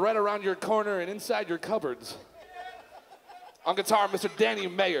 and right around your corner and inside your cupboards. On guitar, Mr. Danny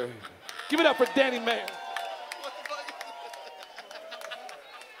Mayer. Give it up for Danny Mayer.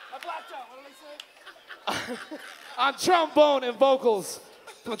 On trombone and vocals,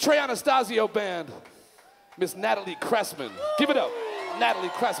 from the Trey Anastasio band, Miss Natalie Cressman. Give it up, Natalie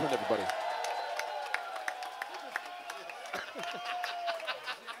Cressman, everybody.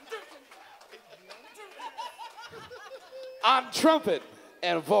 On trumpet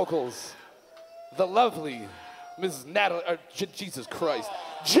and vocals, the lovely Miss Natalie, Jesus Christ,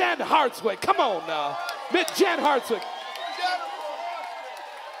 Jen Hartswick. Come on now, Miss Jen Hartswick.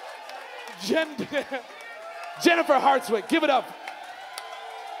 Jennifer Hartswick, give it up.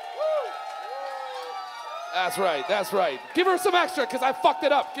 That's right, that's right. Give her some extra, because I fucked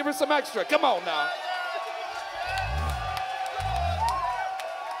it up. Give her some extra, come on now.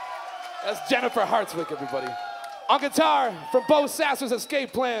 That's Jennifer Hartswick, everybody. On guitar, from Beau Sasser's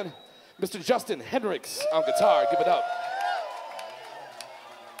Escape Plan, Mr. Justin Henricks on guitar, give it up.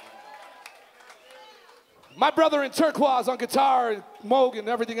 My brother in Turkuaz on guitar, and Moog and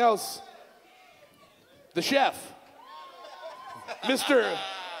everything else. The chef, Mr.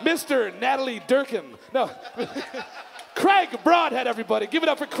 Natalie Durkin. No, Craig Brodhead, everybody. Give it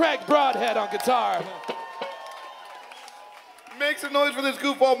up for Craig Brodhead on guitar. Make some noise for this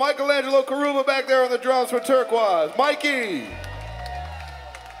goofball, Michelangelo Carubba back there on the drums for Turkuaz. Mikey.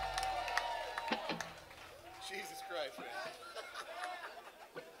 Jesus Christ, man.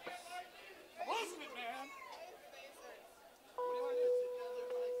 Wasn't it, man?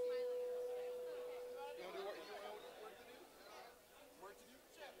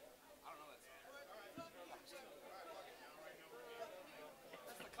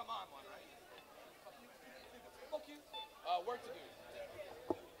 Work to do.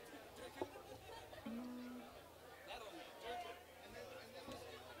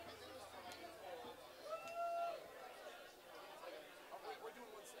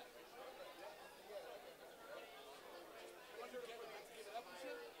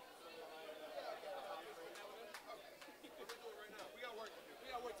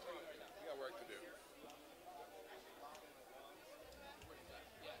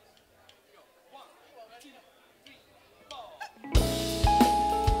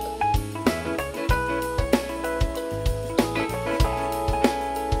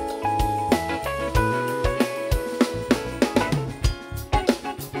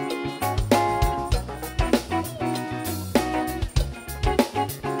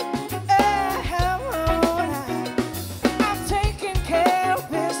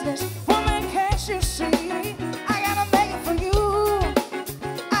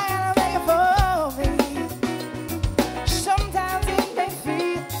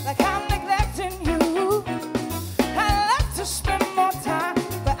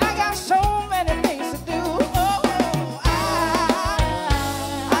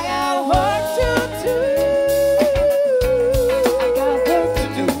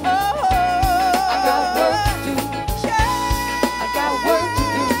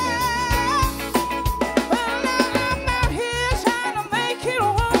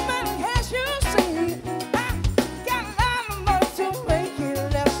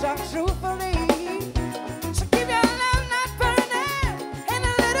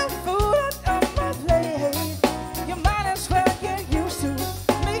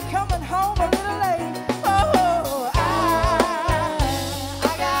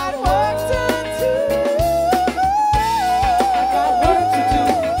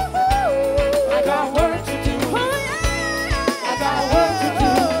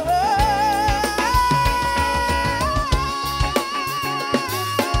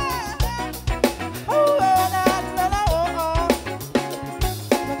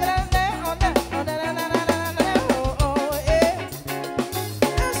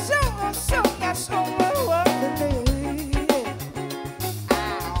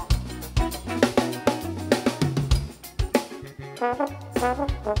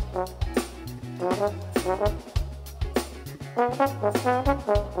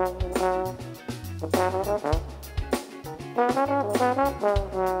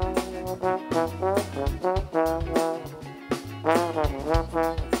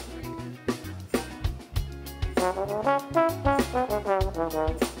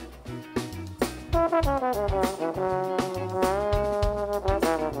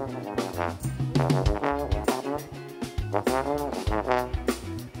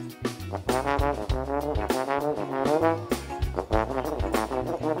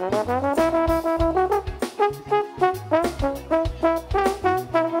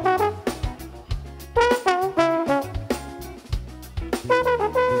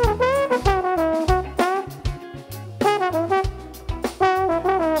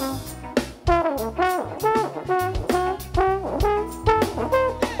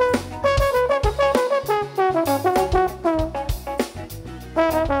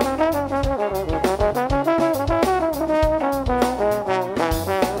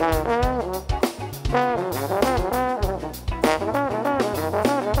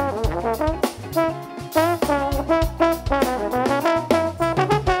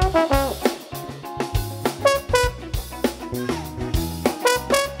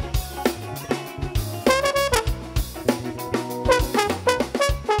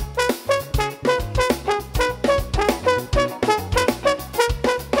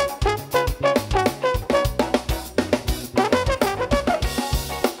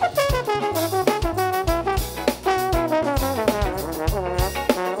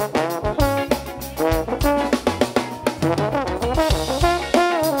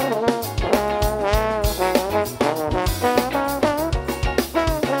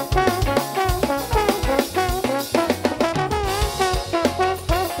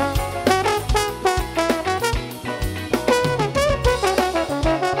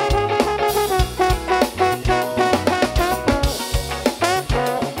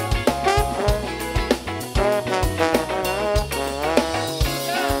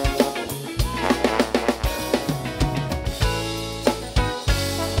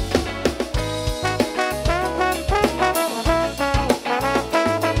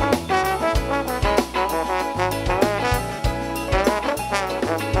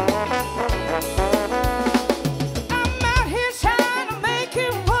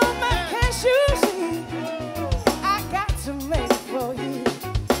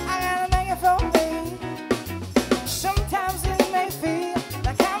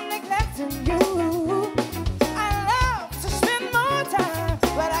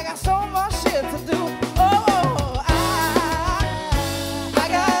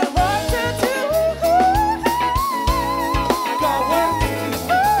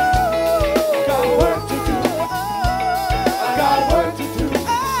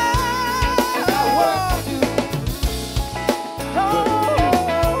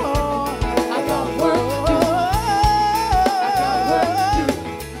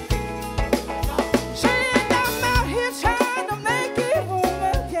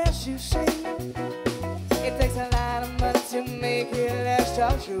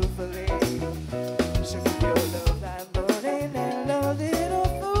 truthfully. Sugar your love like burning and a little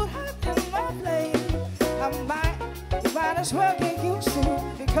food hot in my plate. You might as well get used to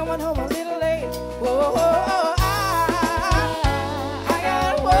be coming home a little late. Whoa, I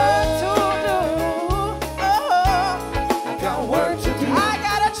got work to do. Oh, I got work to do. I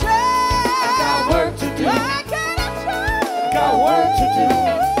got a try. I got work to do. I got a try. I got work to do.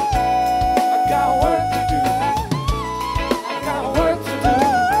 I got work to do. I got work to do.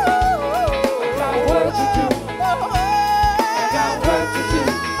 I got work to do. I got work to do.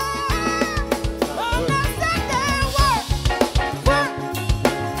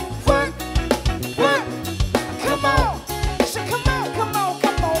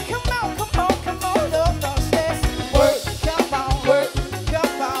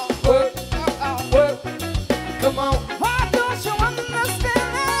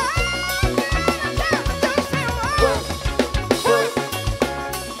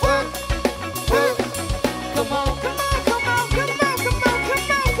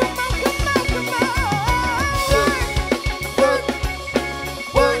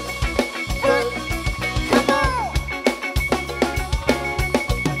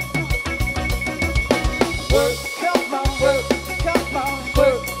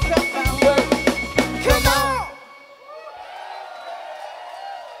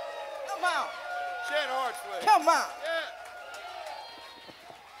 Come on.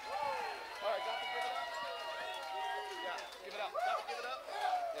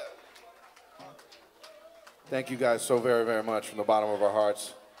 Thank you guys so very, very much from the bottom of our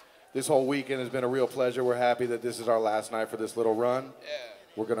hearts. This whole weekend has been a real pleasure. We're happy that this is our last night for this little run. Yeah.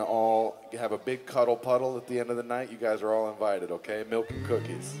 We're going to all have a big cuddle puddle at the end of the night. You guys are all invited, okay? Milk and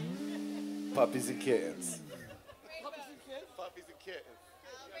cookies. Puppies and kittens. Puppies and kittens? Puppies and kittens.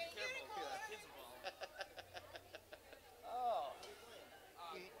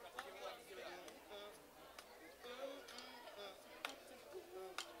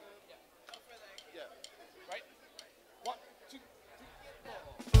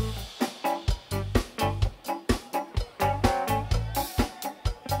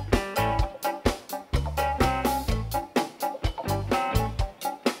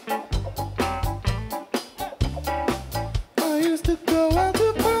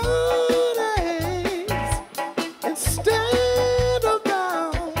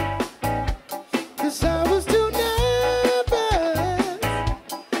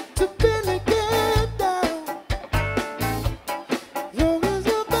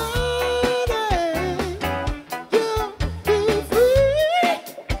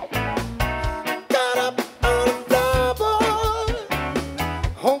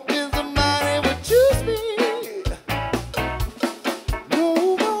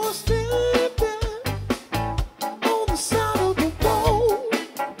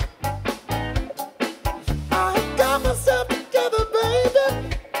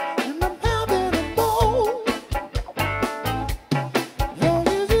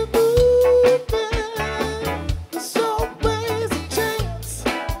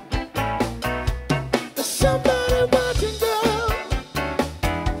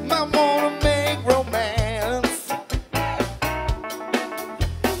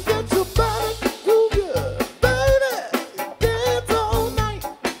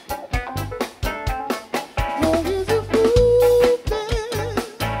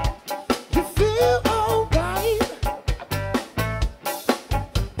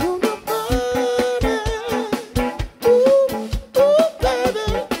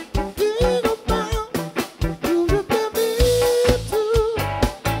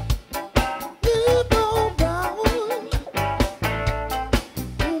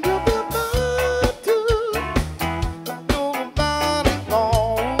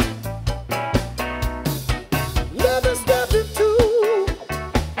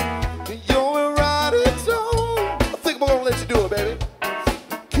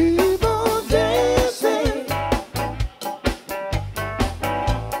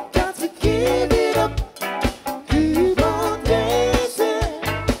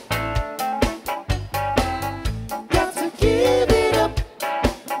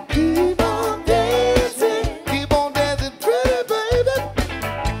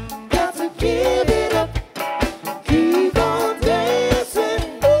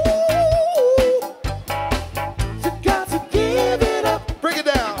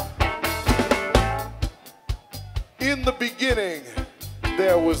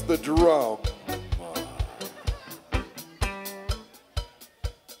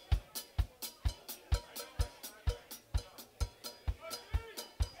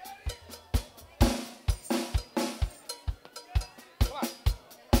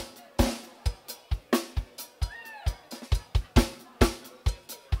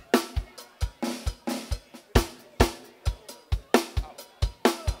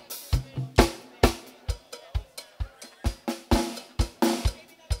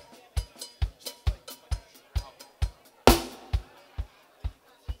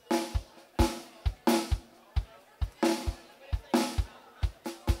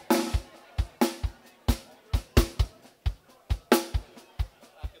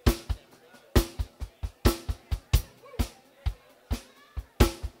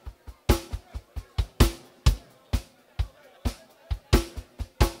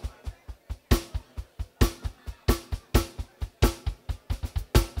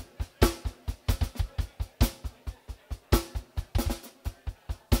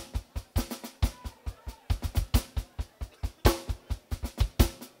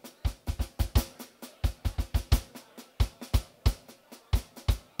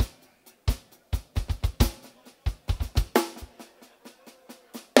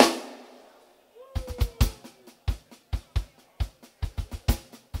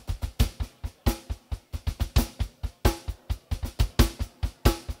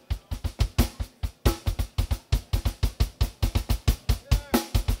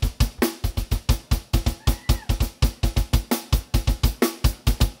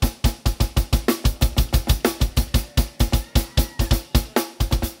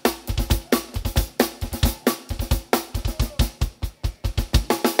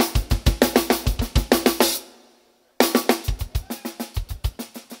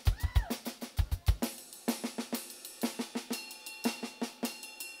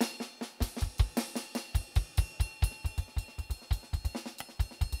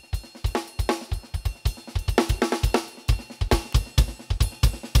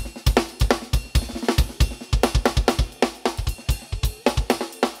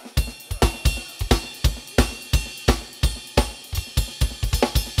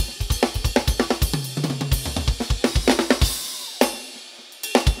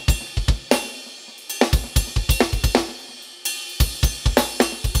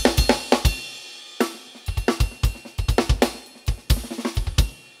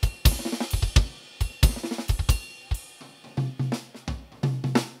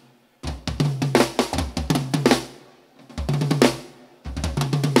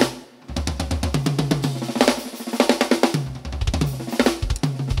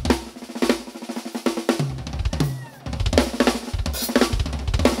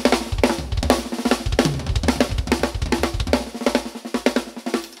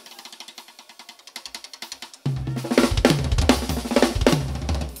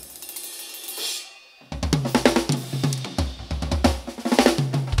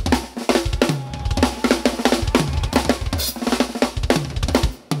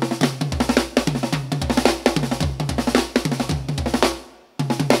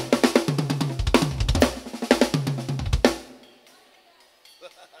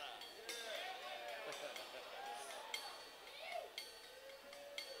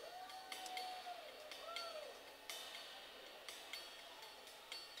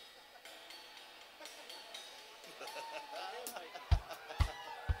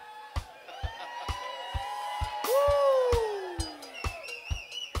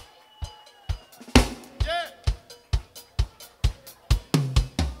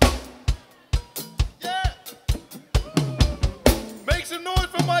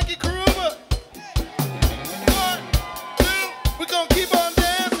 Mikey Carubba. 1, 2, we're gonna keep on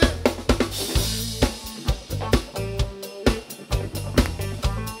dancing.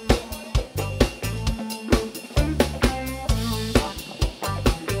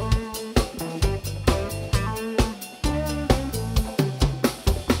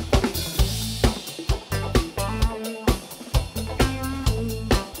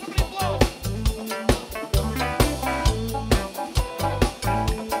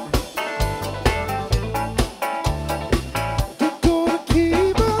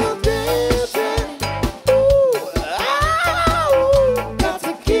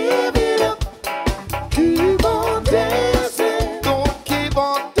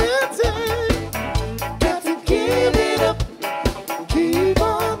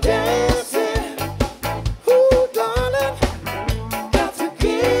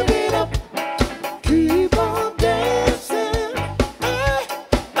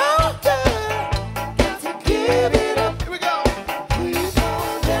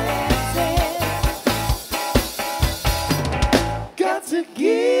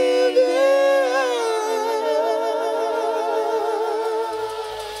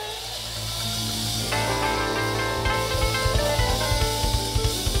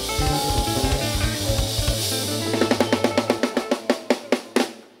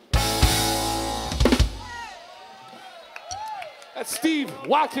 That's Steve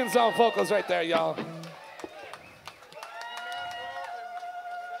Watkins on vocals right there, y'all.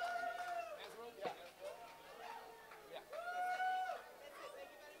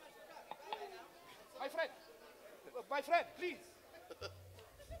 My friend, please.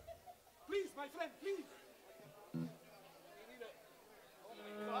 Please, my friend, please. Oh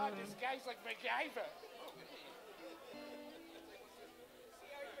my God, this guy's like MacGyver.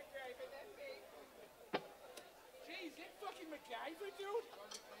 Jeez, you fucking MacGyver, dude?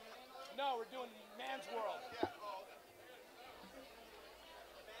 No, we're doing Man's World.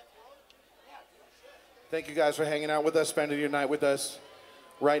 Thank you guys for hanging out with us, spending your night with us.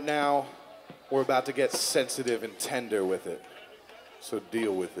 Right now, we're about to get sensitive and tender with it. So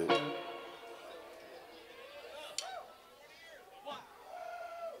deal with it.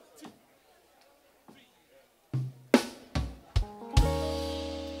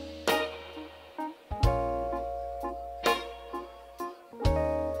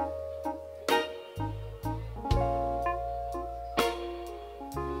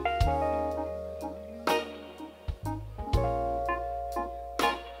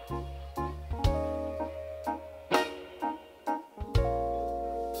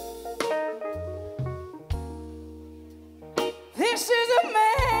 This is a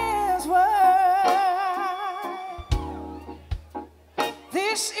man's world.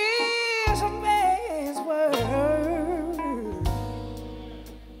 This is a man's world.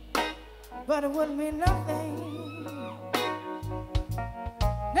 But it wouldn't be nothing,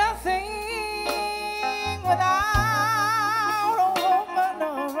 nothing without a woman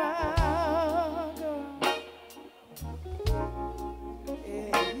around, girl.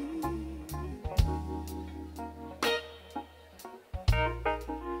 Yeah.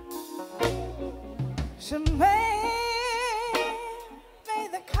 She made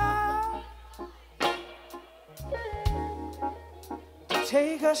the car to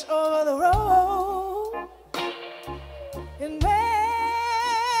take us over the road, and man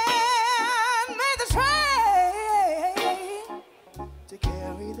made the train to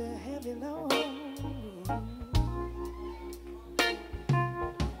carry the heavy load.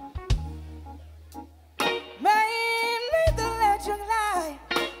 Man made the electric light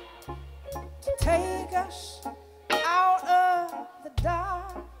to take us out of the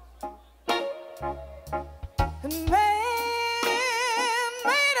dark, and man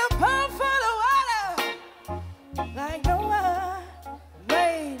made a pump for the water like Noah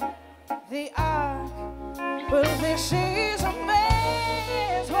made the ark. But this is a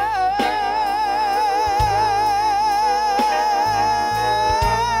man's world.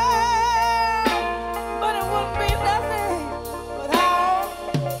 But it wouldn't be nothing without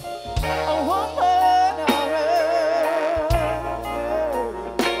a woman around.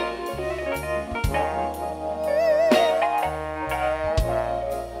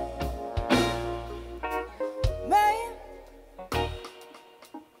 Man,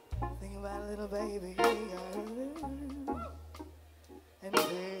 think about a little baby and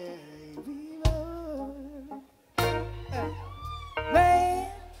baby boy.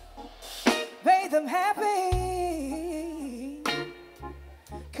 Man, made them happy,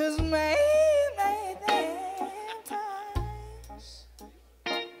 'cause man made them times.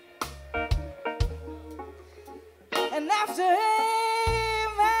 And after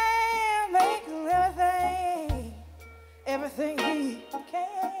man everything he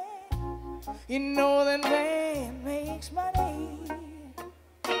can. You know that man makes money.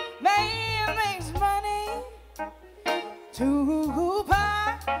 Man makes money to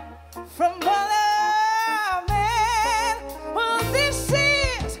buy from other men. Well, this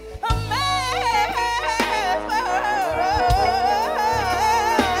is a man's world.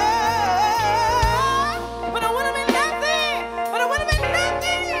 But it would have been nothing. But it would have been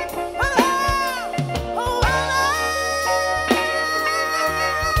nothing without a woman.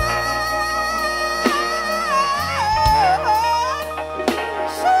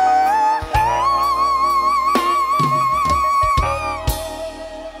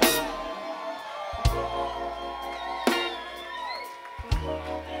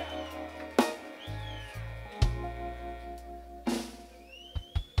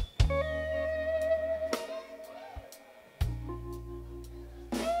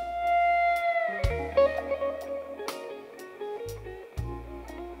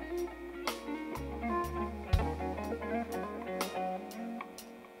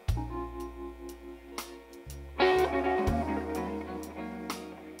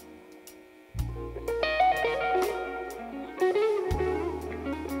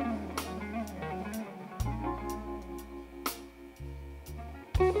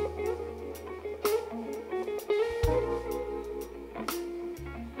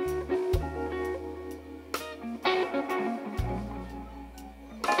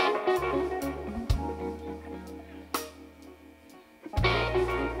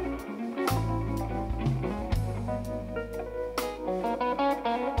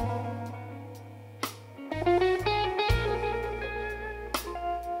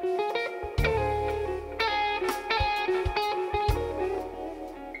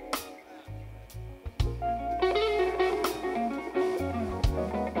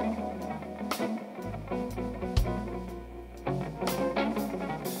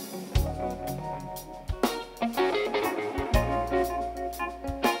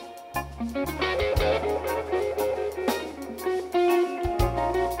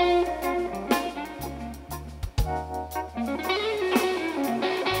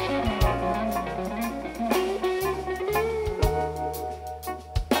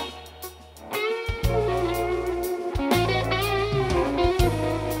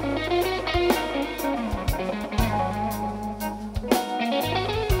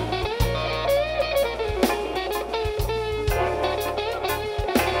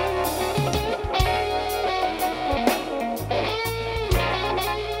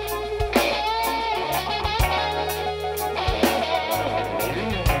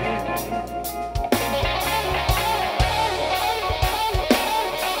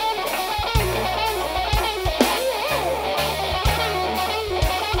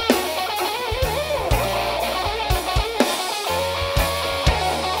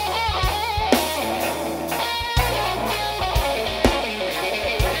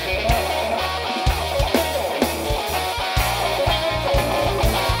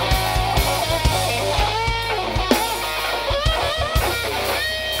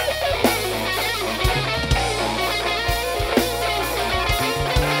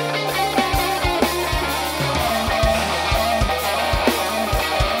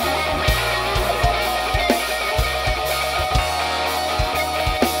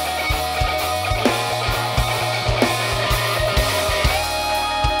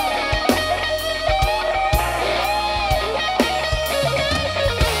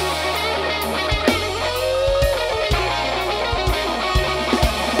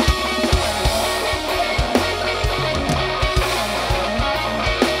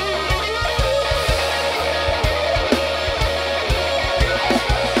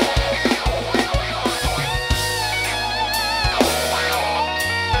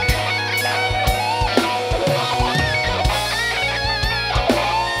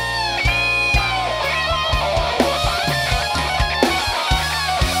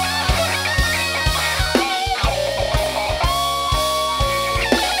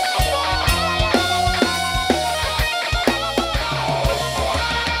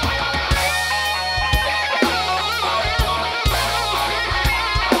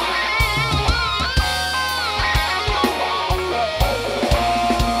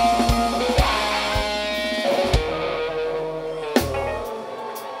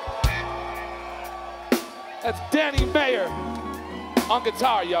 on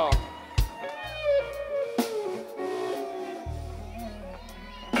guitar, y'all.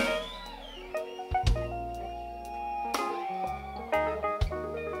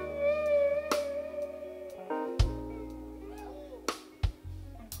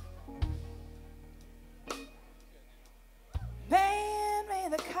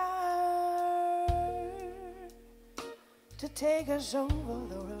 take us over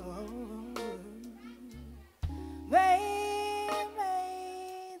the road. They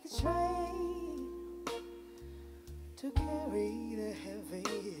made the train to carry the heavy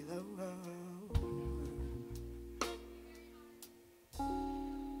load.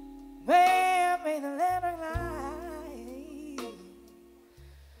 They made the electric light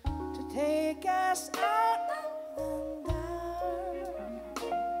to take us out of the dark.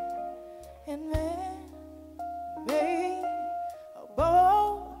 And man made a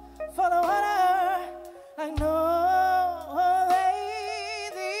bowl for the water like no other.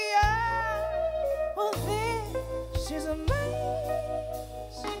 Well, this is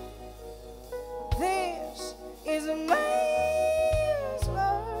amazing. This is a man's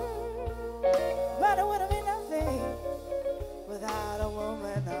world. But it would have been nothing without a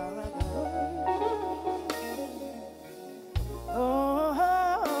woman or a girl. Oh.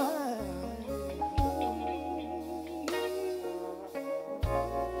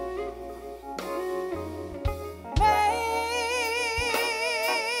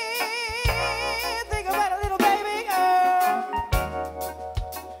 Think about a little baby girl.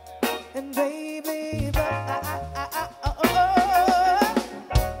 And baby,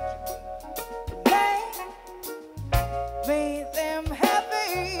 they made them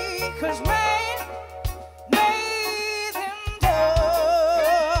happy, 'cause rain made them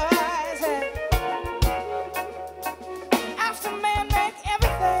toys. After man make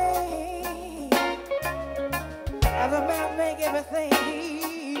everything, after man make everything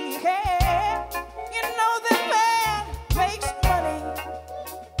he can, you know that man makes money.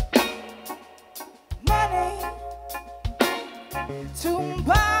 Money to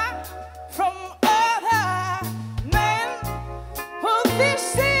buy from other men. Well,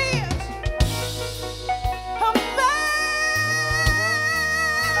 this is a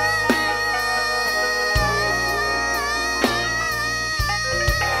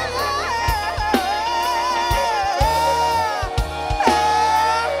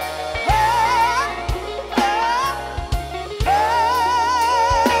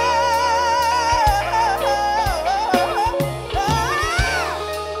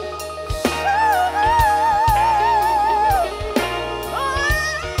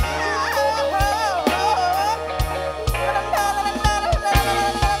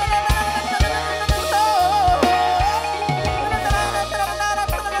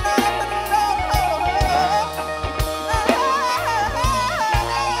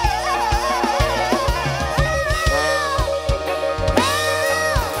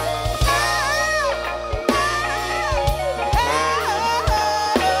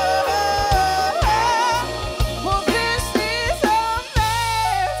well, this is a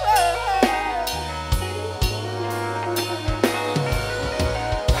man's world.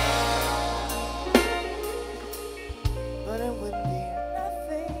 But it wouldn't be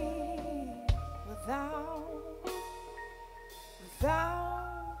nothing without,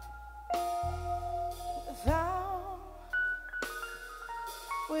 without, without,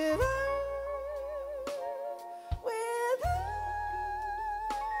 without,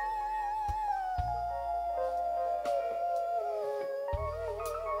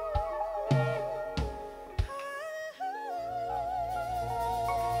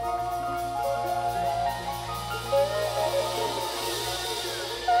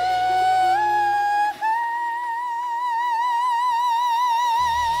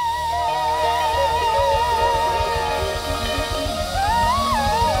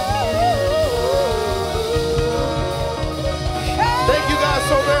 Thank you guys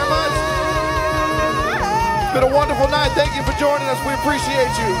so very much. It's been a wonderful night. Thank you for joining us. We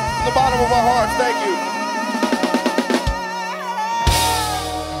appreciate you from the bottom of our hearts. Thank you.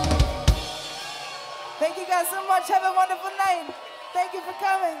 Thank you guys so much. Have a wonderful night. Thank you for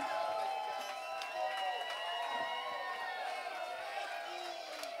coming.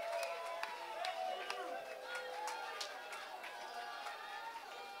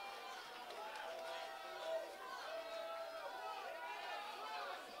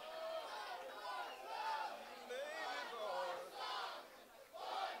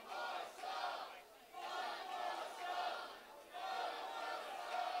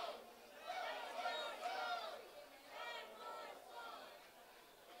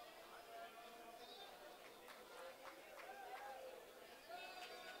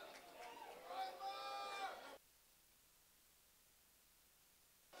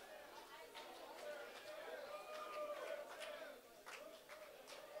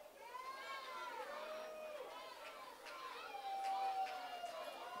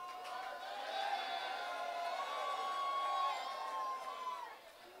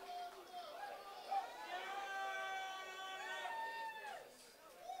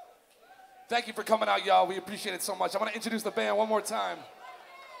 Thank you for coming out, y'all. We appreciate it so much. I want to introduce the band one more time.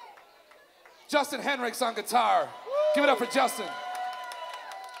 Justin Henricks on guitar. Give it up for Justin.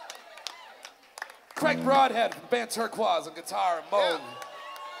 Craig Brodhead from band Turkuaz on guitar and Moog.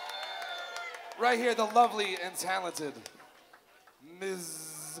 Right here, the lovely and talented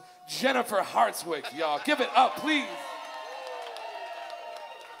Ms. Jennifer Hartswick, y'all. Give it up, please.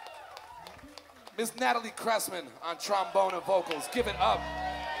 Ms. Natalie Cressman on trombone and vocals. Give it up.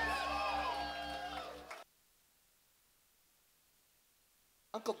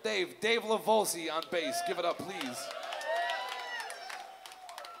 Uncle Dave Livolsi on bass. Give it up, please.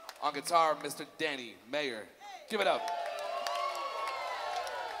 On guitar, Mr. Danny Mayer. Give it up.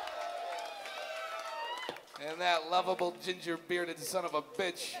 And that lovable ginger-bearded son of a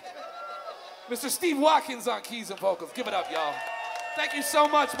bitch, Mr. Steve Watkins on keys and vocals. Give it up, y'all. Thank you so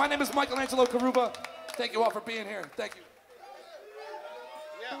much. My name is Michelangelo Carubba. Thank you all for being here. Thank you.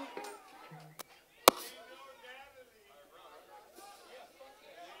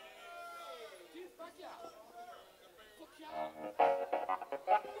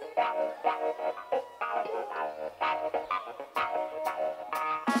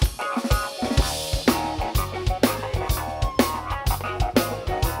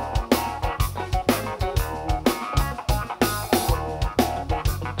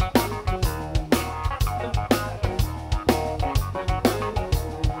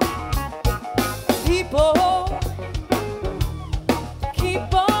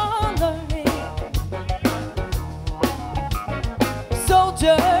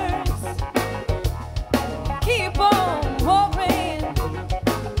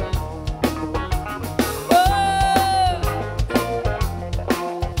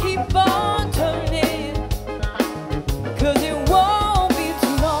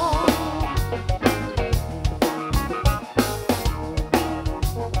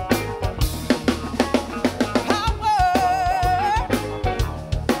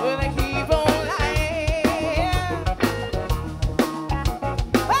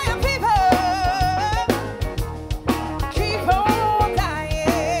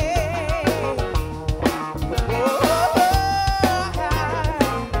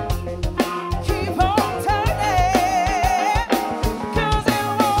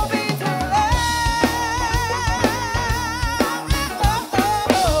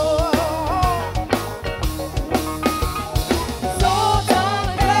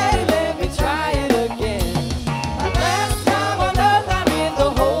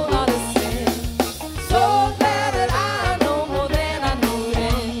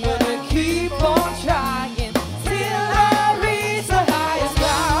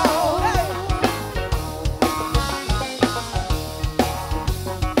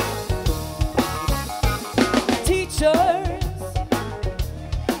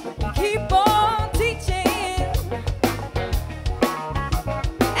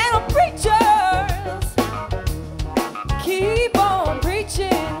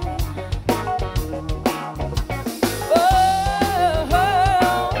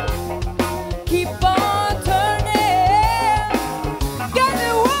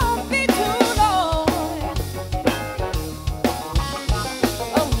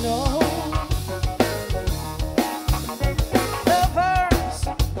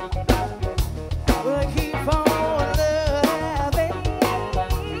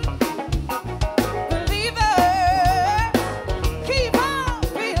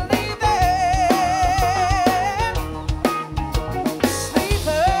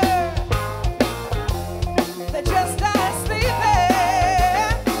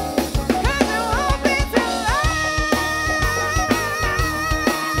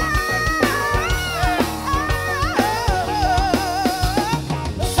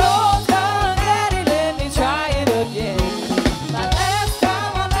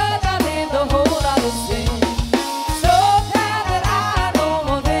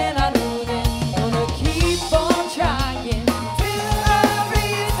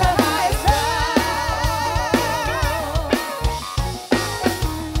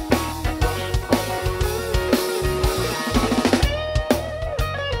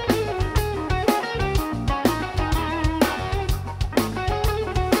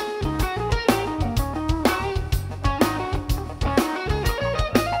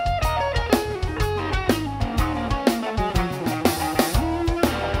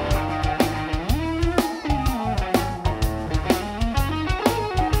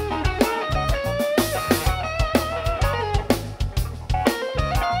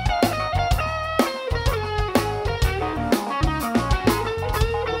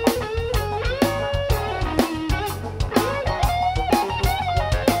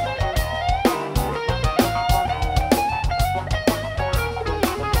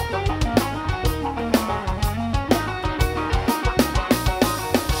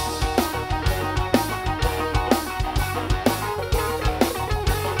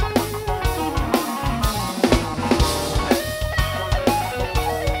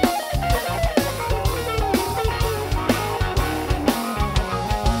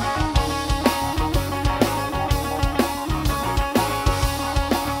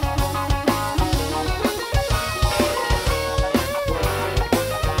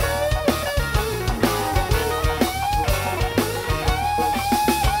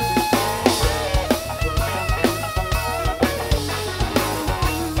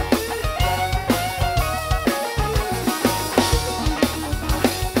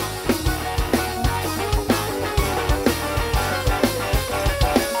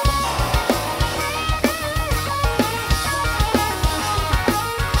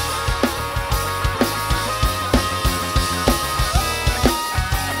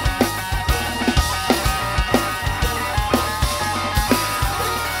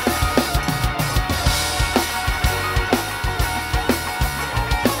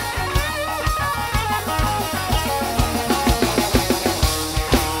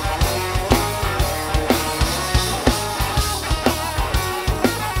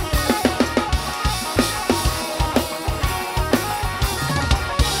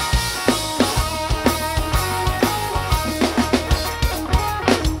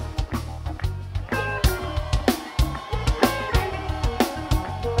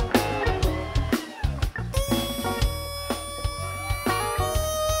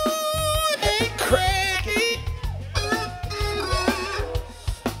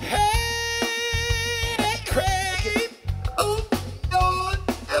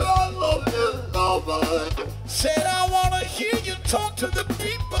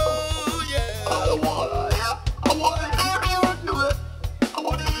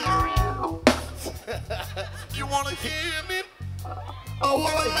 hear me? I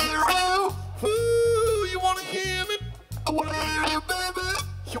wanna hear you. Ooh, you wanna hear me? I wanna hear you, baby.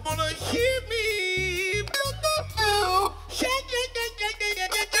 You wanna hear me?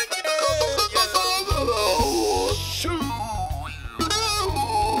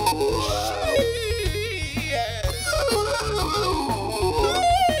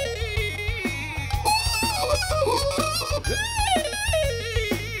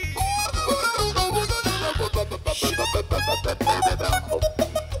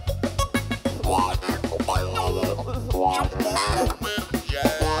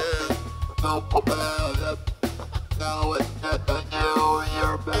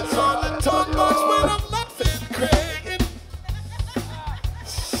 It's on the tongue box when I'm laughing, Craig.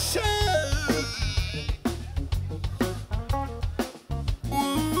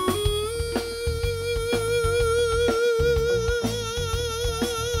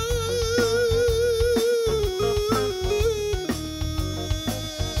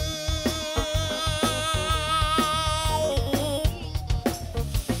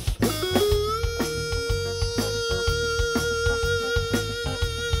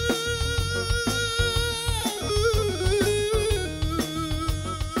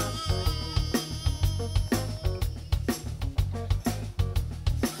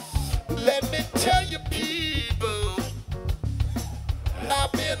 Let me tell you, people,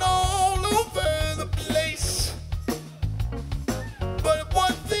 I've been all over the place. But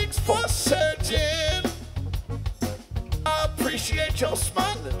one thing's for certain, I appreciate your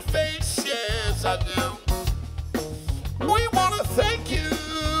smiling face, yes I do. We want to thank you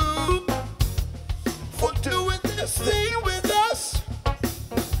for doing this thing with us.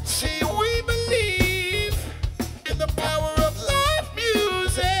 See, we believe in the power of live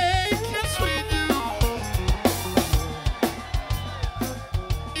music. Yes, we do.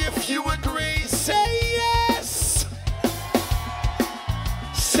 If you agree, say yes.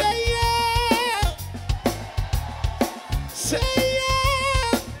 Say yeah. Say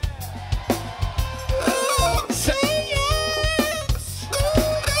yeah. Say yes.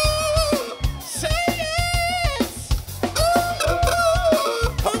 Say yes.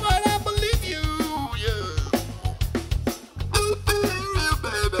 Come on, I believe you. Yeah.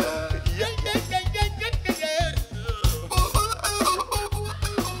 Baby. Yeah, yeah, yeah, yeah, yeah, yeah,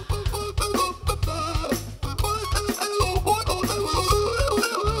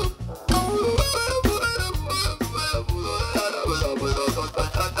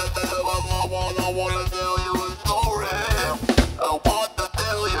 I wanna tell you a story. I want to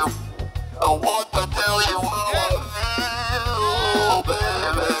tell you. I want to tell you how I feel,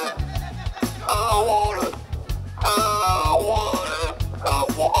 baby. I want it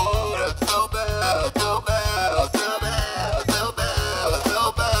so bad, so bad, so bad, so bad,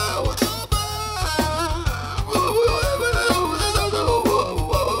 so bad, so bad.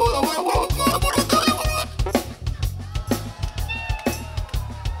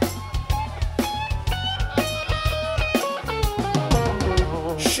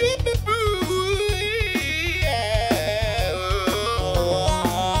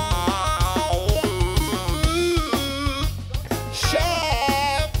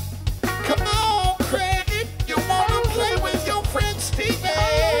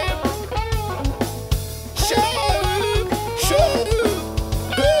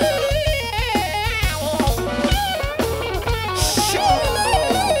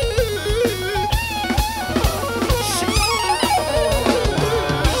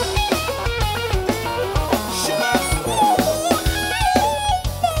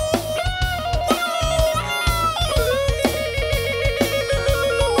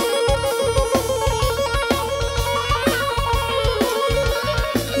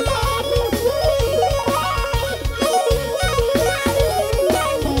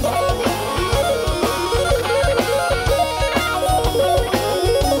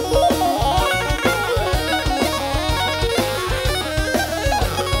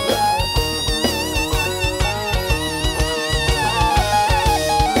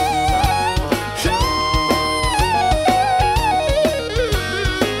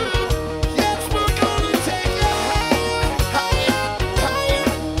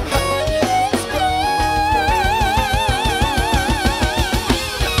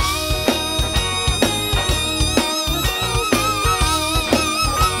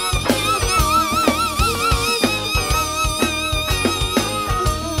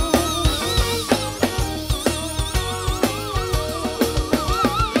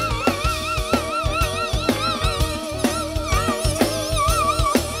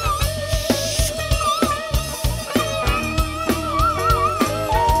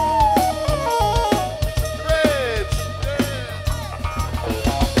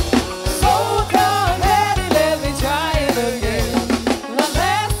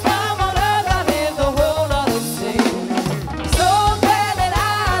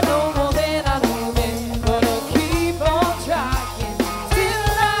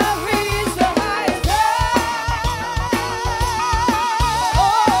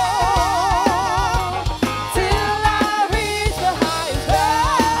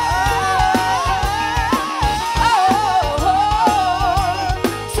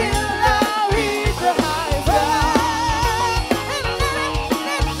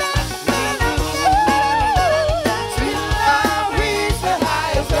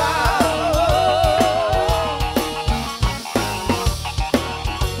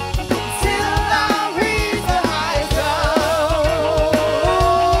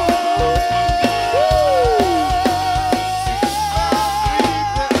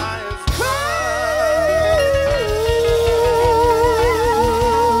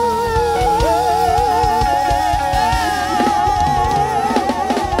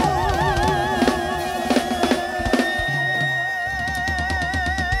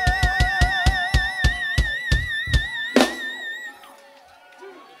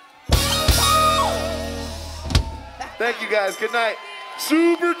 guys. Good night.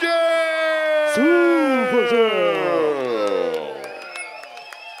 Super Jam! Super Jam!